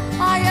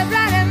 Are you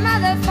bloody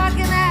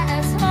motherfucking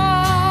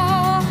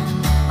asshole?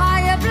 Are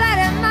you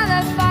bloody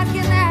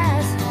motherfucking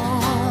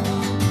asshole?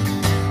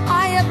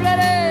 Are you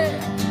bloody